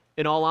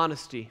 in all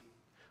honesty,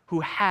 who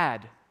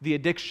had the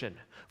addiction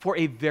for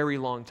a very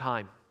long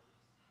time.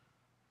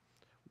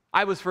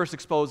 I was first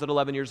exposed at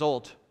 11 years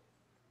old.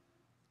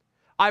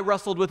 I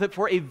wrestled with it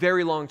for a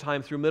very long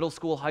time through middle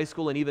school, high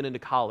school, and even into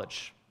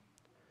college.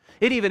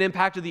 It even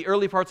impacted the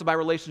early parts of my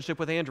relationship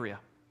with Andrea.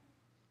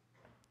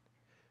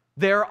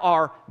 There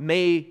are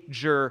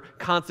major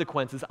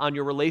consequences on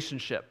your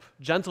relationship.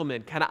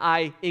 Gentlemen, can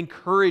I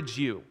encourage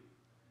you?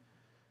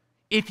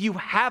 If you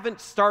haven't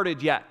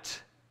started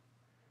yet,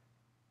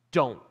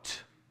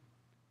 don't.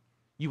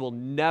 You will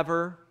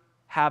never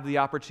have the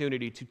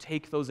opportunity to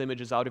take those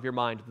images out of your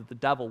mind that the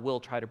devil will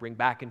try to bring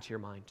back into your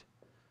mind.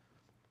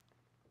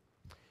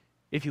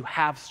 If you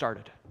have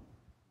started,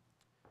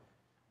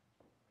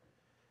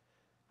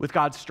 with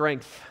God's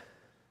strength,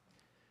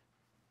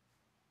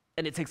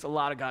 and it takes a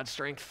lot of God's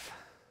strength,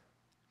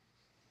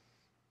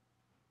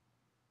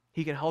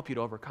 He can help you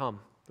to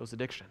overcome those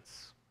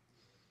addictions.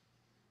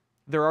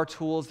 There are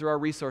tools, there are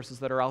resources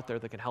that are out there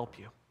that can help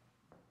you.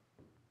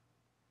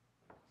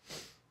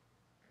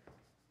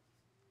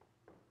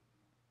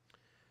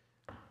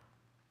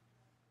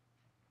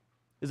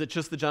 Is it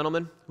just the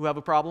gentlemen who have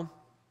a problem?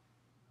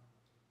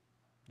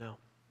 No.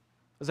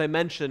 As I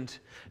mentioned,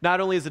 not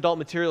only is adult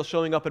material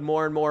showing up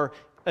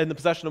in the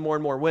possession of more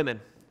and more women,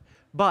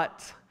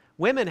 but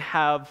women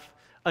have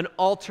an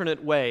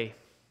alternate way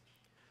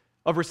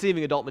of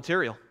receiving adult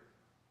material.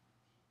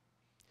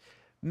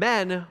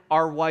 Men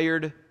are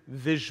wired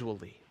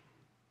visually.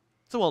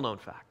 It's a well-known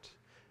fact.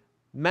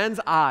 Men's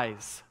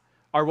eyes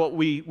are what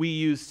we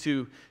use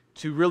to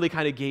really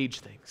kind of gauge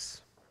things.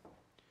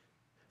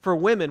 For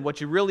women, what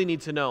you really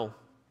need to know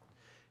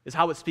is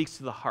how it speaks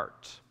to the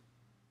heart.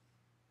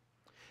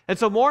 And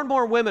so more and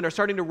more women are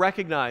starting to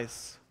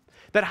recognize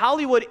that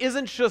Hollywood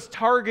isn't just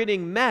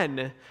targeting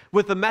men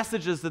with the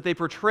messages that they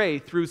portray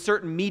through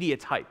certain media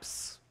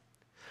types.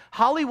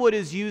 Hollywood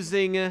is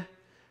using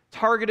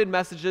targeted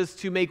messages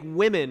to make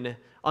women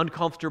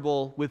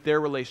uncomfortable with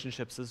their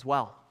relationships as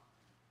well.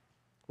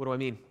 What do I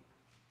mean?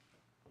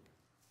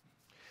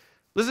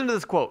 Listen to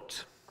this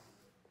quote.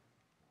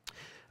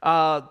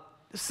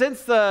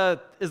 Since the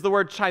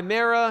word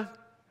chimera,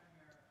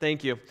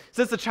 thank you.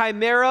 Since the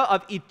chimera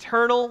of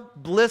eternal,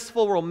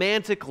 blissful,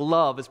 romantic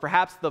love is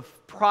perhaps the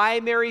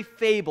primary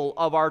fable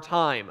of our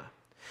time,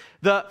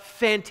 the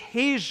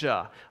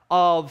fantasia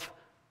of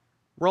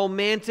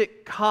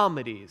romantic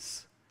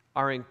comedies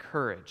are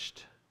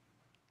encouraged.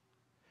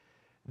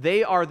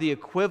 They are the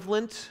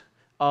equivalent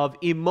of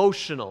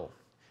emotional,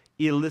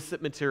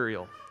 illicit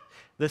material,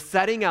 the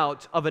setting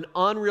out of an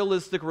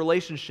unrealistic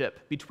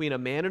relationship between a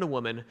man and a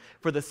woman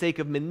for the sake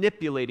of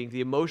manipulating the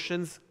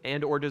emotions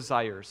and or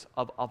desires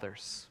of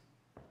others.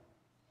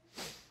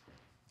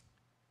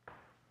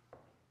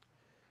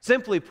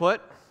 Simply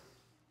put,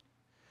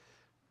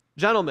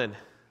 gentlemen,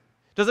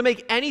 does it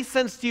make any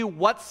sense to you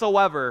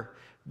whatsoever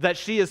that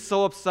she is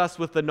so obsessed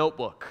with The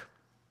Notebook?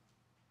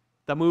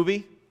 The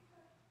movie?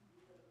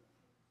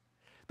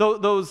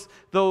 Those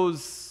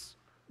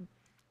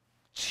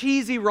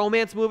cheesy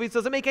romance movies,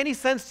 does it make any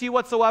sense to you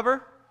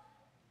whatsoever?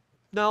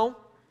 No?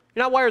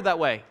 You're not wired that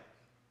way.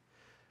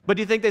 But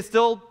do you think they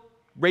still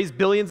raise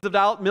millions of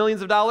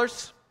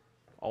dollars?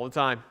 All the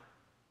time.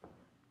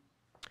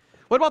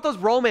 What about those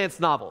romance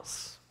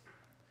novels?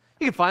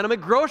 You can find them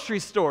at grocery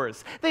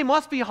stores. They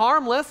must be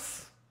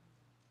harmless.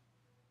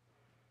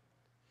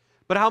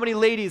 But how many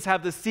ladies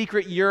have the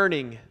secret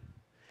yearning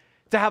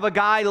to have a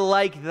guy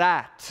like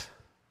that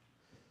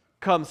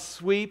come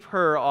sweep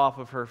her off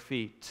of her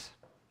feet?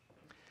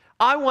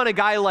 I want a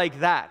guy like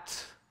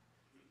that.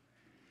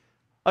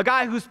 A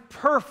guy who's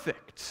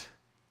perfect.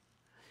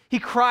 He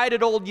cried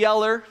at Old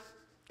Yeller.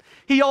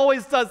 He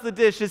always does the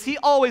dishes. He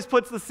always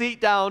puts the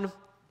seat down.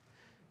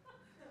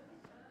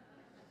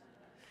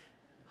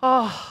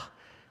 Oh,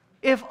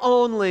 if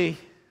only.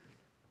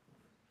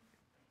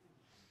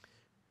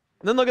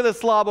 And then look at this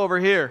slob over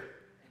here.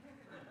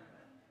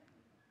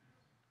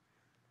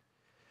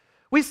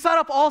 We set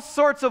up all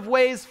sorts of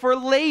ways for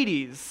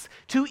ladies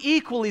to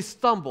equally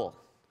stumble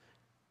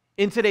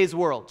in today's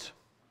world.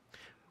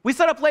 We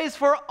set up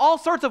all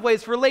sorts of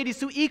ways for ladies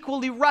to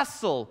equally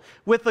wrestle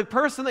with the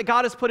person that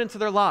God has put into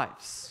their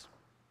lives.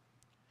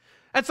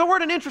 And so we're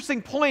at an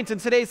interesting point in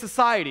today's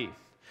society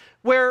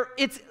where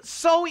it's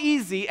so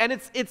easy, and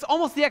it's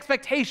almost the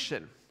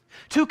expectation,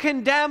 to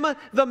condemn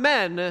the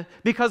men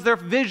because they're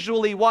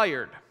visually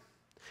wired,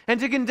 and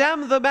to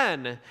condemn the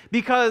men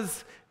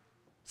because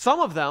some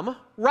of them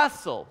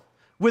wrestle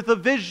with the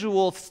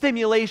visual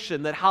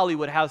stimulation that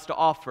Hollywood has to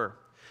offer.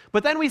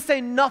 But then we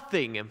say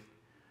nothing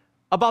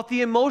about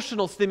the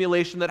emotional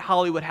stimulation that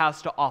Hollywood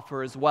has to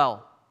offer as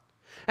well.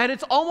 And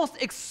it's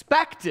almost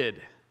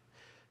expected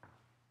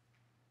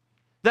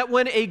that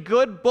when a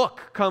good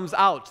book comes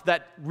out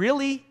that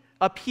really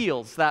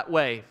appeals that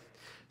way,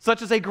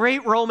 such as a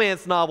great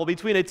romance novel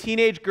between a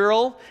teenage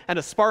girl and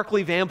a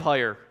sparkly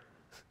vampire,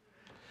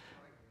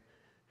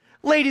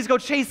 ladies go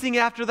chasing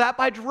after that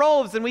by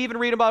droves, and we even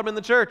read about them in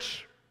the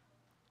church.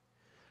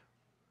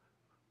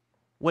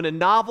 When a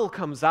novel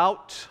comes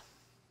out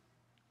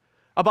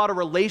about a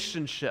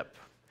relationship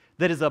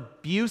that is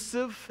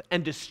abusive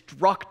and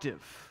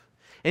destructive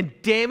and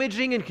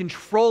damaging and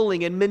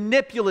controlling and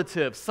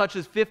manipulative, such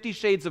as 50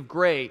 Shades of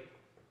Grey,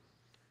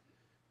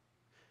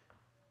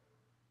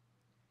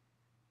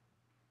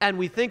 and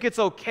we think it's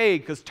okay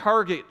because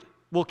Target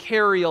will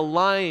carry a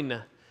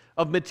line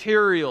of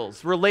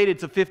materials related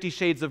to 50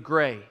 Shades of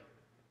Grey,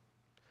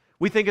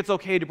 we think it's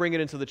okay to bring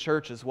it into the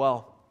church as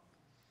well.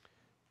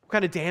 What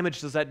kind of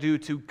damage does that do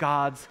to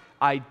God's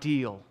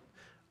ideal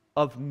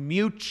of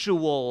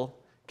mutual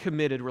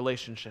committed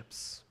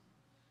relationships?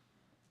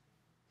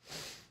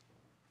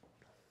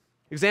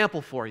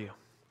 Example for you.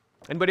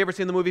 Anybody ever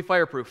seen the movie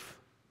Fireproof?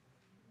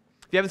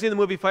 If you haven't seen the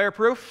movie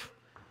Fireproof,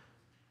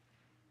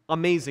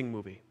 amazing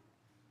movie.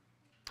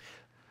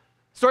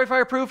 Story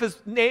Fireproof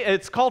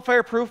it's called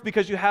Fireproof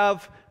because you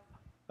have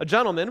a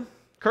gentleman,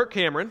 Kirk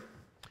Cameron,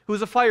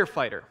 who's a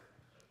firefighter.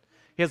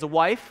 He has a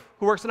wife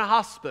who works in a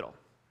hospital.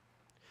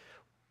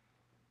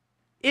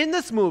 In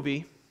this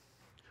movie,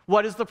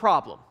 what is the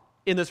problem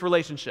in this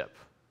relationship?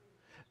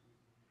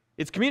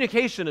 Its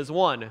communication is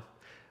one,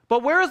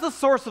 but where is the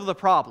source of the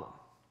problem?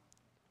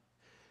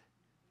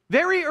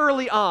 Very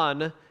early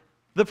on,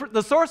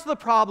 the source of the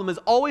problem is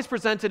always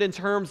presented in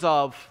terms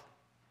of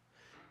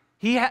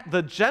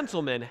the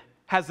gentleman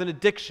has an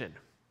addiction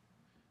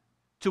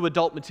to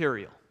adult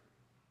material.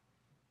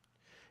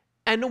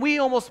 And we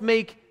almost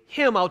make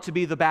him out to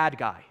be the bad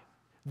guy.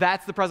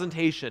 That's the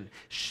presentation.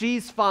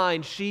 She's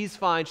fine, she's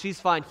fine, she's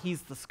fine,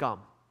 he's the scum.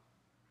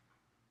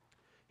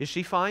 Is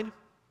she fine?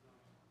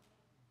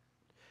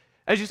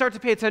 As you start to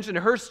pay attention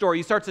to her story,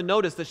 you start to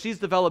notice that she's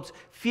developed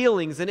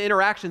feelings and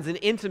interactions and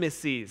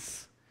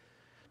intimacies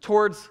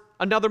towards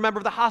another member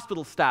of the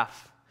hospital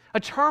staff,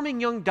 a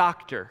charming young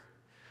doctor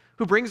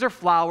who brings her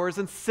flowers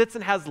and sits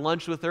and has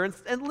lunch with her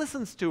and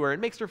listens to her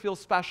and makes her feel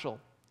special.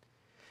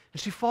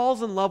 And she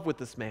falls in love with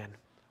this man,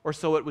 or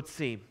so it would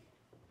seem.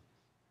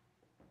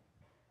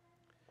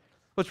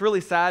 What's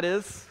really sad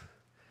is,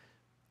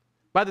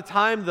 by the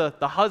time the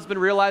husband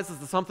realizes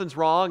that something's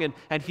wrong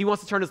and he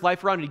wants to turn his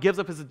life around and he gives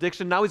up his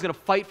addiction, now he's going to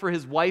fight for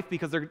his wife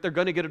because they're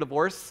going to get a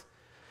divorce.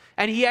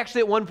 And he actually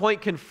at one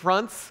point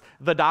confronts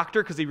the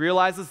doctor because he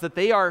realizes that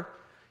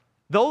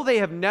though they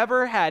have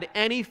never had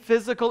any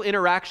physical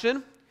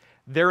interaction,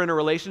 they're in a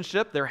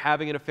relationship, they're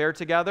having an affair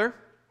together.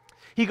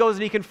 He goes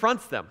and he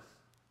confronts them.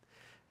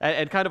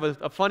 And kind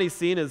of a funny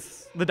scene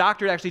is the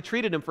doctor actually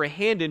treated him for a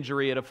hand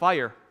injury at a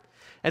fire.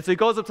 And so he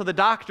goes up to the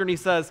doctor and he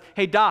says,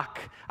 "Hey, doc,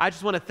 I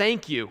just want to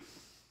thank you.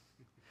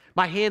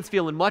 My hand's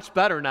feeling much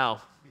better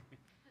now."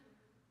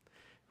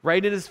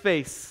 Right in his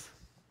face.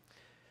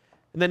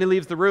 And then he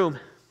leaves the room.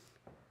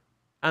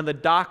 And the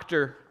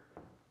doctor,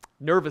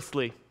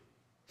 nervously,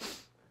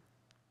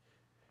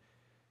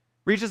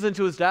 reaches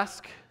into his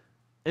desk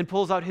and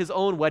pulls out his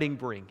own wedding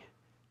ring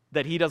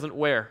that he doesn't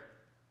wear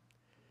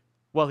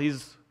while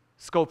he's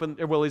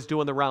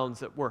doing the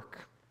rounds at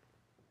work.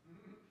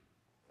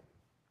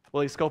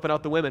 Well, he's scoping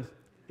out the women.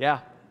 Yeah.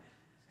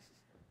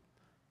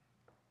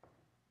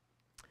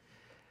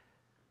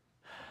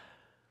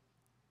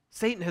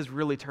 Satan has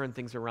really turned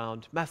things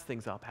around, messed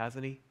things up,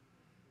 hasn't he?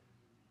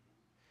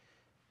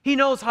 He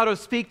knows how to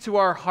speak to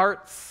our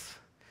hearts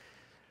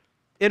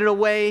in a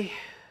way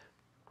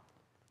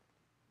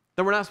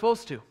that we're not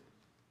supposed to.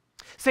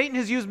 Satan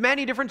has used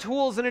many different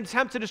tools in an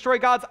attempt to destroy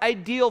God's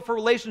ideal for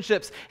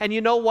relationships. And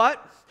you know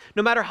what?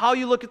 No matter how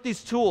you look at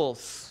these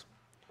tools,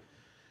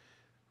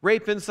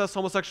 rape, incest,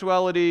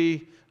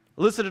 homosexuality,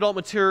 illicit adult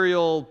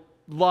material,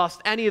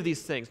 lust, any of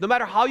these things. No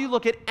matter how you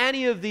look at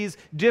any of these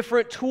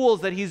different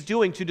tools that he's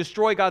doing to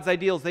destroy God's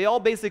ideals, they all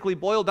basically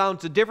boil down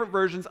to different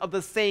versions of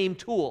the same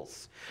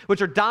tools,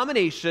 which are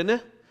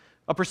domination,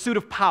 a pursuit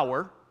of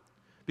power,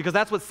 because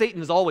that's what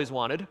Satan has always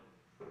wanted,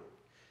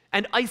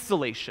 and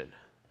isolation.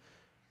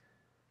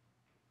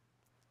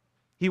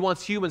 He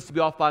wants humans to be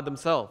off by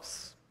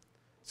themselves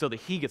so that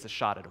he gets a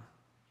shot at them.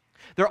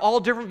 They're all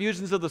different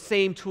versions of the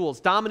same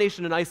tools,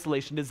 domination and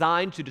isolation,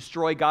 designed to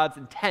destroy God's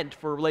intent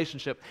for a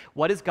relationship.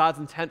 What is God's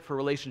intent for a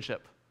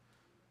relationship?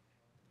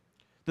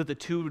 That the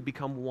two would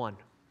become one.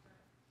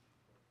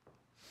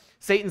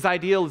 Satan's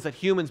ideal is that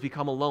humans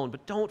become alone,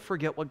 but don't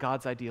forget what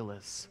God's ideal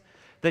is,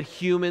 that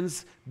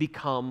humans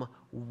become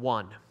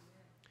one.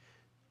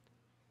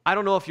 I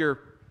don't know if you're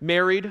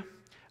married.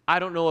 I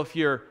don't know if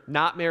you're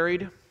not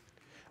married.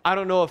 I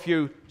don't know if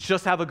you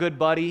just have a good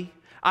buddy.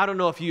 I don't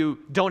know if you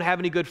don't have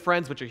any good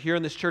friends, but you're here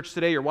in this church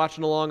today, you're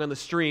watching along on the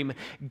stream.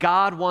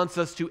 God wants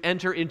us to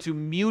enter into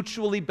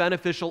mutually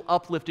beneficial,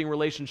 uplifting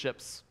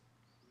relationships.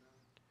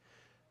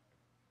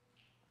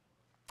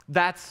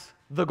 That's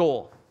the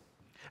goal.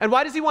 And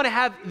why does he want to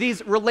have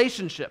these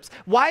relationships?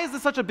 Why is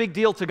this such a big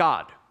deal to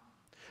God?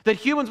 That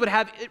humans would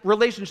have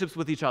relationships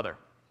with each other?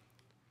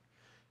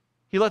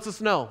 He lets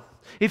us know.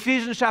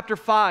 Ephesians chapter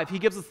 5, he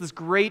gives us this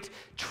great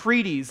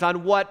treatise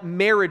on what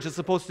marriage is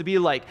supposed to be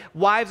like.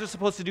 Wives are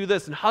supposed to do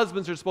this, and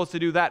husbands are supposed to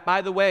do that.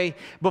 By the way,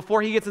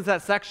 before he gets into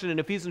that section in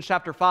Ephesians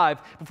chapter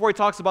 5, before he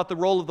talks about the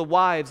role of the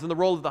wives and the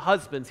role of the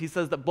husbands, he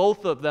says that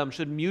both of them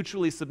should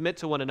mutually submit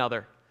to one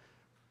another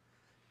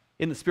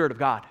in the Spirit of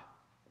God.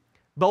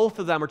 Both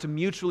of them are to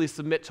mutually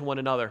submit to one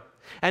another.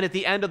 And at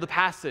the end of the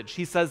passage,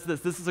 he says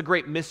this is a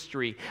great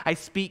mystery. I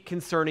speak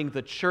concerning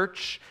the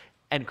church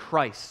and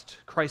Christ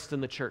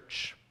in the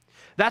church.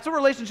 That's what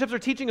relationships are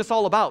teaching us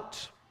all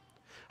about.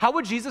 How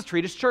would Jesus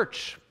treat his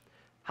church?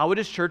 How would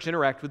his church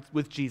interact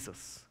with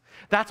Jesus?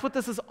 That's what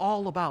this is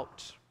all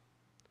about,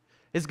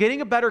 is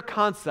getting a better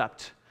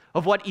concept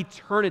of what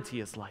eternity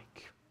is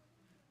like.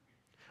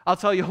 I'll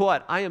tell you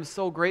what, I am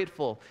so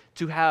grateful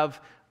to have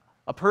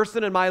a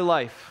person in my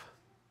life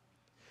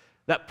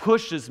that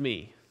pushes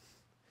me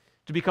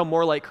to become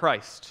more like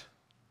Christ.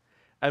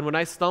 And when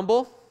I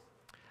stumble,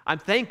 I'm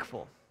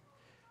thankful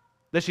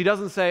that she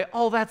doesn't say,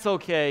 oh, that's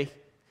okay,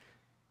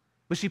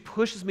 but she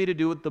pushes me to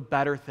do the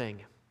better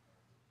thing.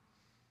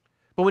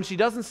 But when she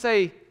doesn't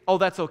say, oh,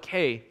 that's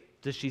okay,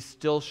 does she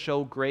still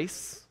show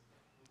grace?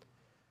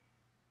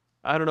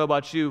 I don't know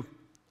about you.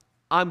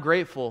 I'm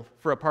grateful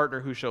for a partner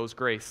who shows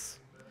grace.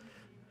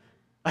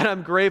 And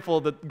I'm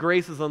grateful that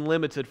grace is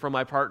unlimited from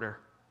my partner,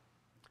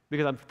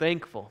 because I'm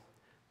thankful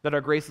that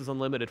our grace is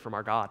unlimited from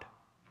our God.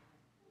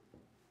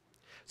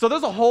 So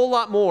there's a whole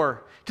lot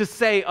more to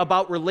say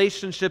about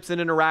relationships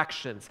and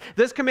interactions.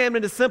 This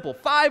commandment is simple.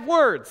 5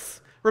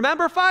 words.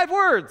 Remember, 5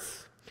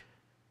 words.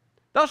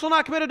 Thou shalt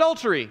not commit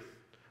adultery.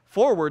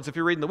 4 words if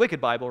you're reading the Wicked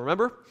Bible,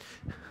 remember?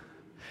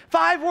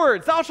 5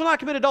 words. Thou shalt not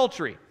commit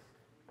adultery.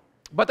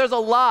 But there's a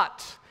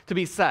lot to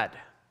be said.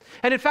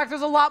 And in fact,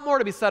 there's a lot more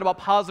to be said about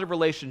positive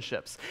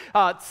relationships.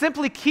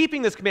 Simply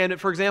keeping this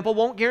commandment, for example,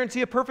 won't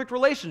guarantee a perfect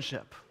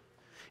relationship.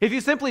 If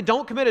you simply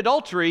don't commit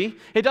adultery,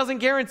 it doesn't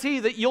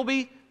guarantee that you'll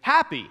be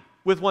happy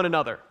with one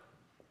another.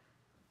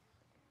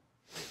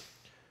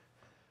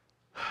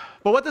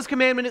 But what this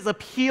commandment is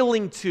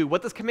appealing to,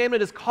 what this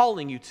commandment is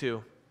calling you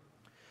to,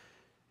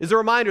 is a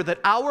reminder that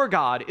our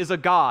God is a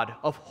God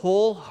of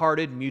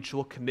wholehearted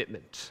mutual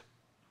commitment.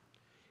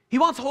 He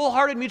wants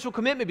wholehearted mutual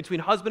commitment between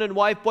husband and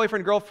wife,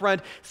 boyfriend,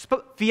 girlfriend,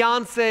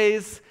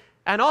 fiancés,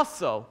 and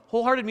also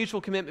wholehearted mutual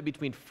commitment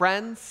between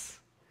friends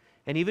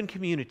and even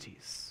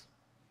communities.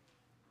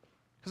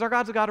 Because our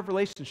God's a God of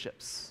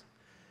relationships,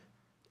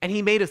 and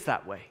he made us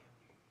that way.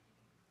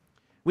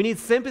 We need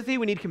sympathy,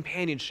 we need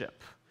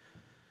companionship.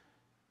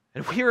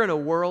 And we're in a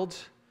world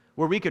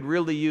where we could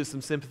really use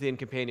some sympathy and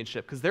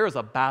companionship, because there is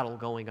a battle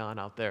going on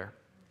out there.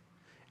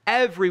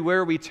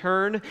 Everywhere we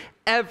turn,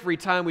 every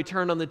time we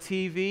turn on the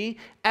TV,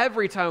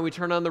 every time we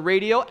turn on the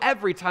radio,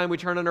 every time we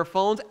turn on our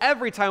phones,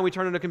 every time we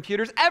turn on our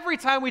computers, every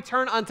time we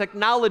turn on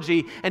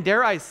technology, and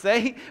dare I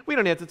say, we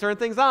don't have to turn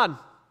things on.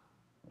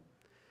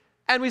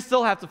 And we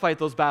still have to fight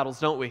those battles,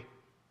 don't we?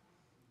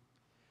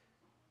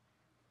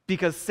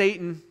 Because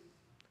Satan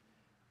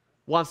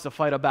wants to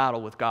fight a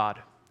battle with God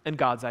and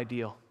God's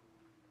ideal.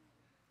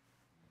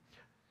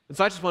 And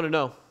so I just want to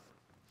know,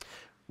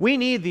 we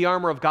need the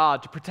armor of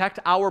God to protect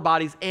our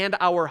bodies and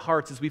our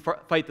hearts as we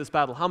fight this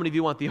battle. How many of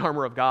you want the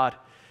armor of God?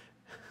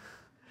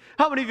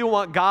 How many of you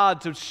want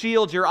God to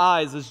shield your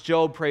eyes, as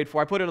Job prayed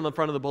for? I put it on the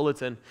front of the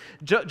bulletin.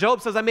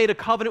 Job says, I made a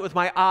covenant with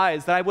my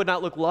eyes that I would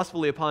not look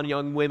lustfully upon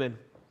young women.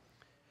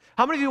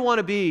 How many of you want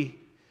to be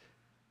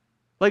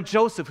like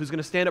Joseph, who's going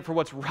to stand up for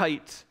what's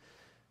right,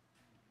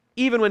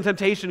 even when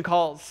temptation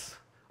calls?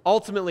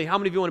 Ultimately, how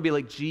many of you want to be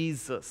like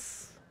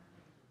Jesus?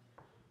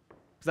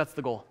 Because that's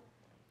the goal.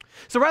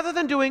 So rather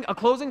than doing a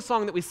closing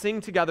song that we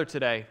sing together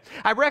today,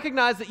 I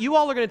recognize that you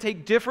all are going to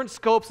take different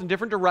scopes and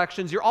different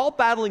directions. You're all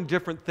battling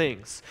different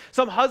things.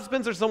 Some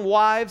husbands or some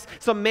wives,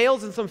 some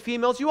males and some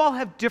females, you all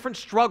have different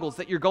struggles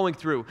that you're going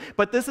through.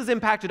 But this has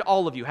impacted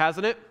all of you,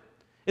 hasn't it?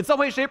 In some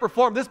way, shape, or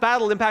form, this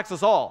battle impacts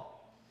us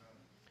all.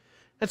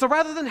 And so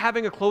rather than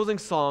having a closing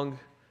song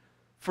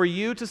for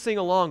you to sing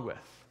along with,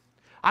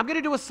 I'm going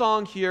to do a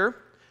song here.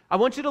 I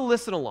want you to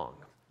listen along.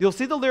 You'll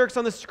see the lyrics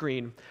on the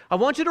screen. I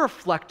want you to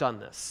reflect on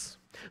this.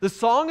 The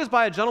song is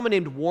by a gentleman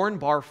named Warren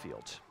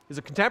Barfield. He's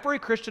a contemporary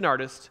Christian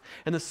artist,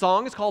 and the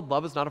song is called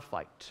Love Is Not a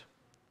Fight.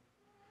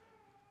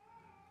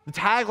 The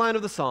tagline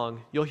of the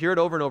song, you'll hear it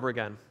over and over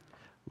again.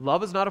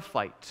 Love is not a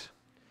fight,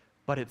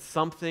 but it's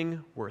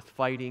something worth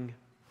fighting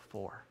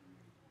for.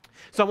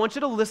 So I want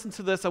you to listen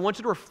to this. I want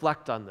you to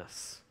reflect on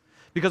this.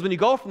 Because when you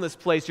go from this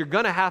place, you're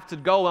going to have to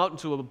go out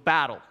into a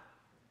battle.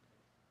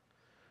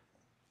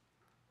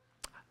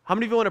 How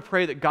many of you want to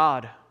pray that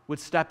God would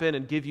step in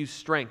and give you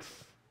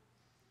strength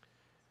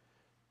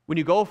when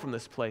you go from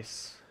this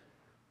place,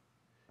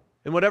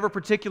 in whatever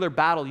particular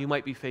battle you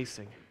might be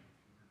facing?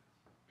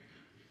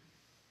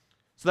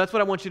 So that's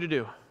what I want you to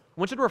do. I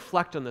want you to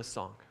reflect on this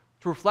song,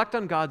 to reflect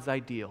on God's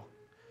ideal,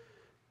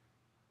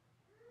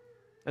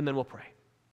 and then we'll pray.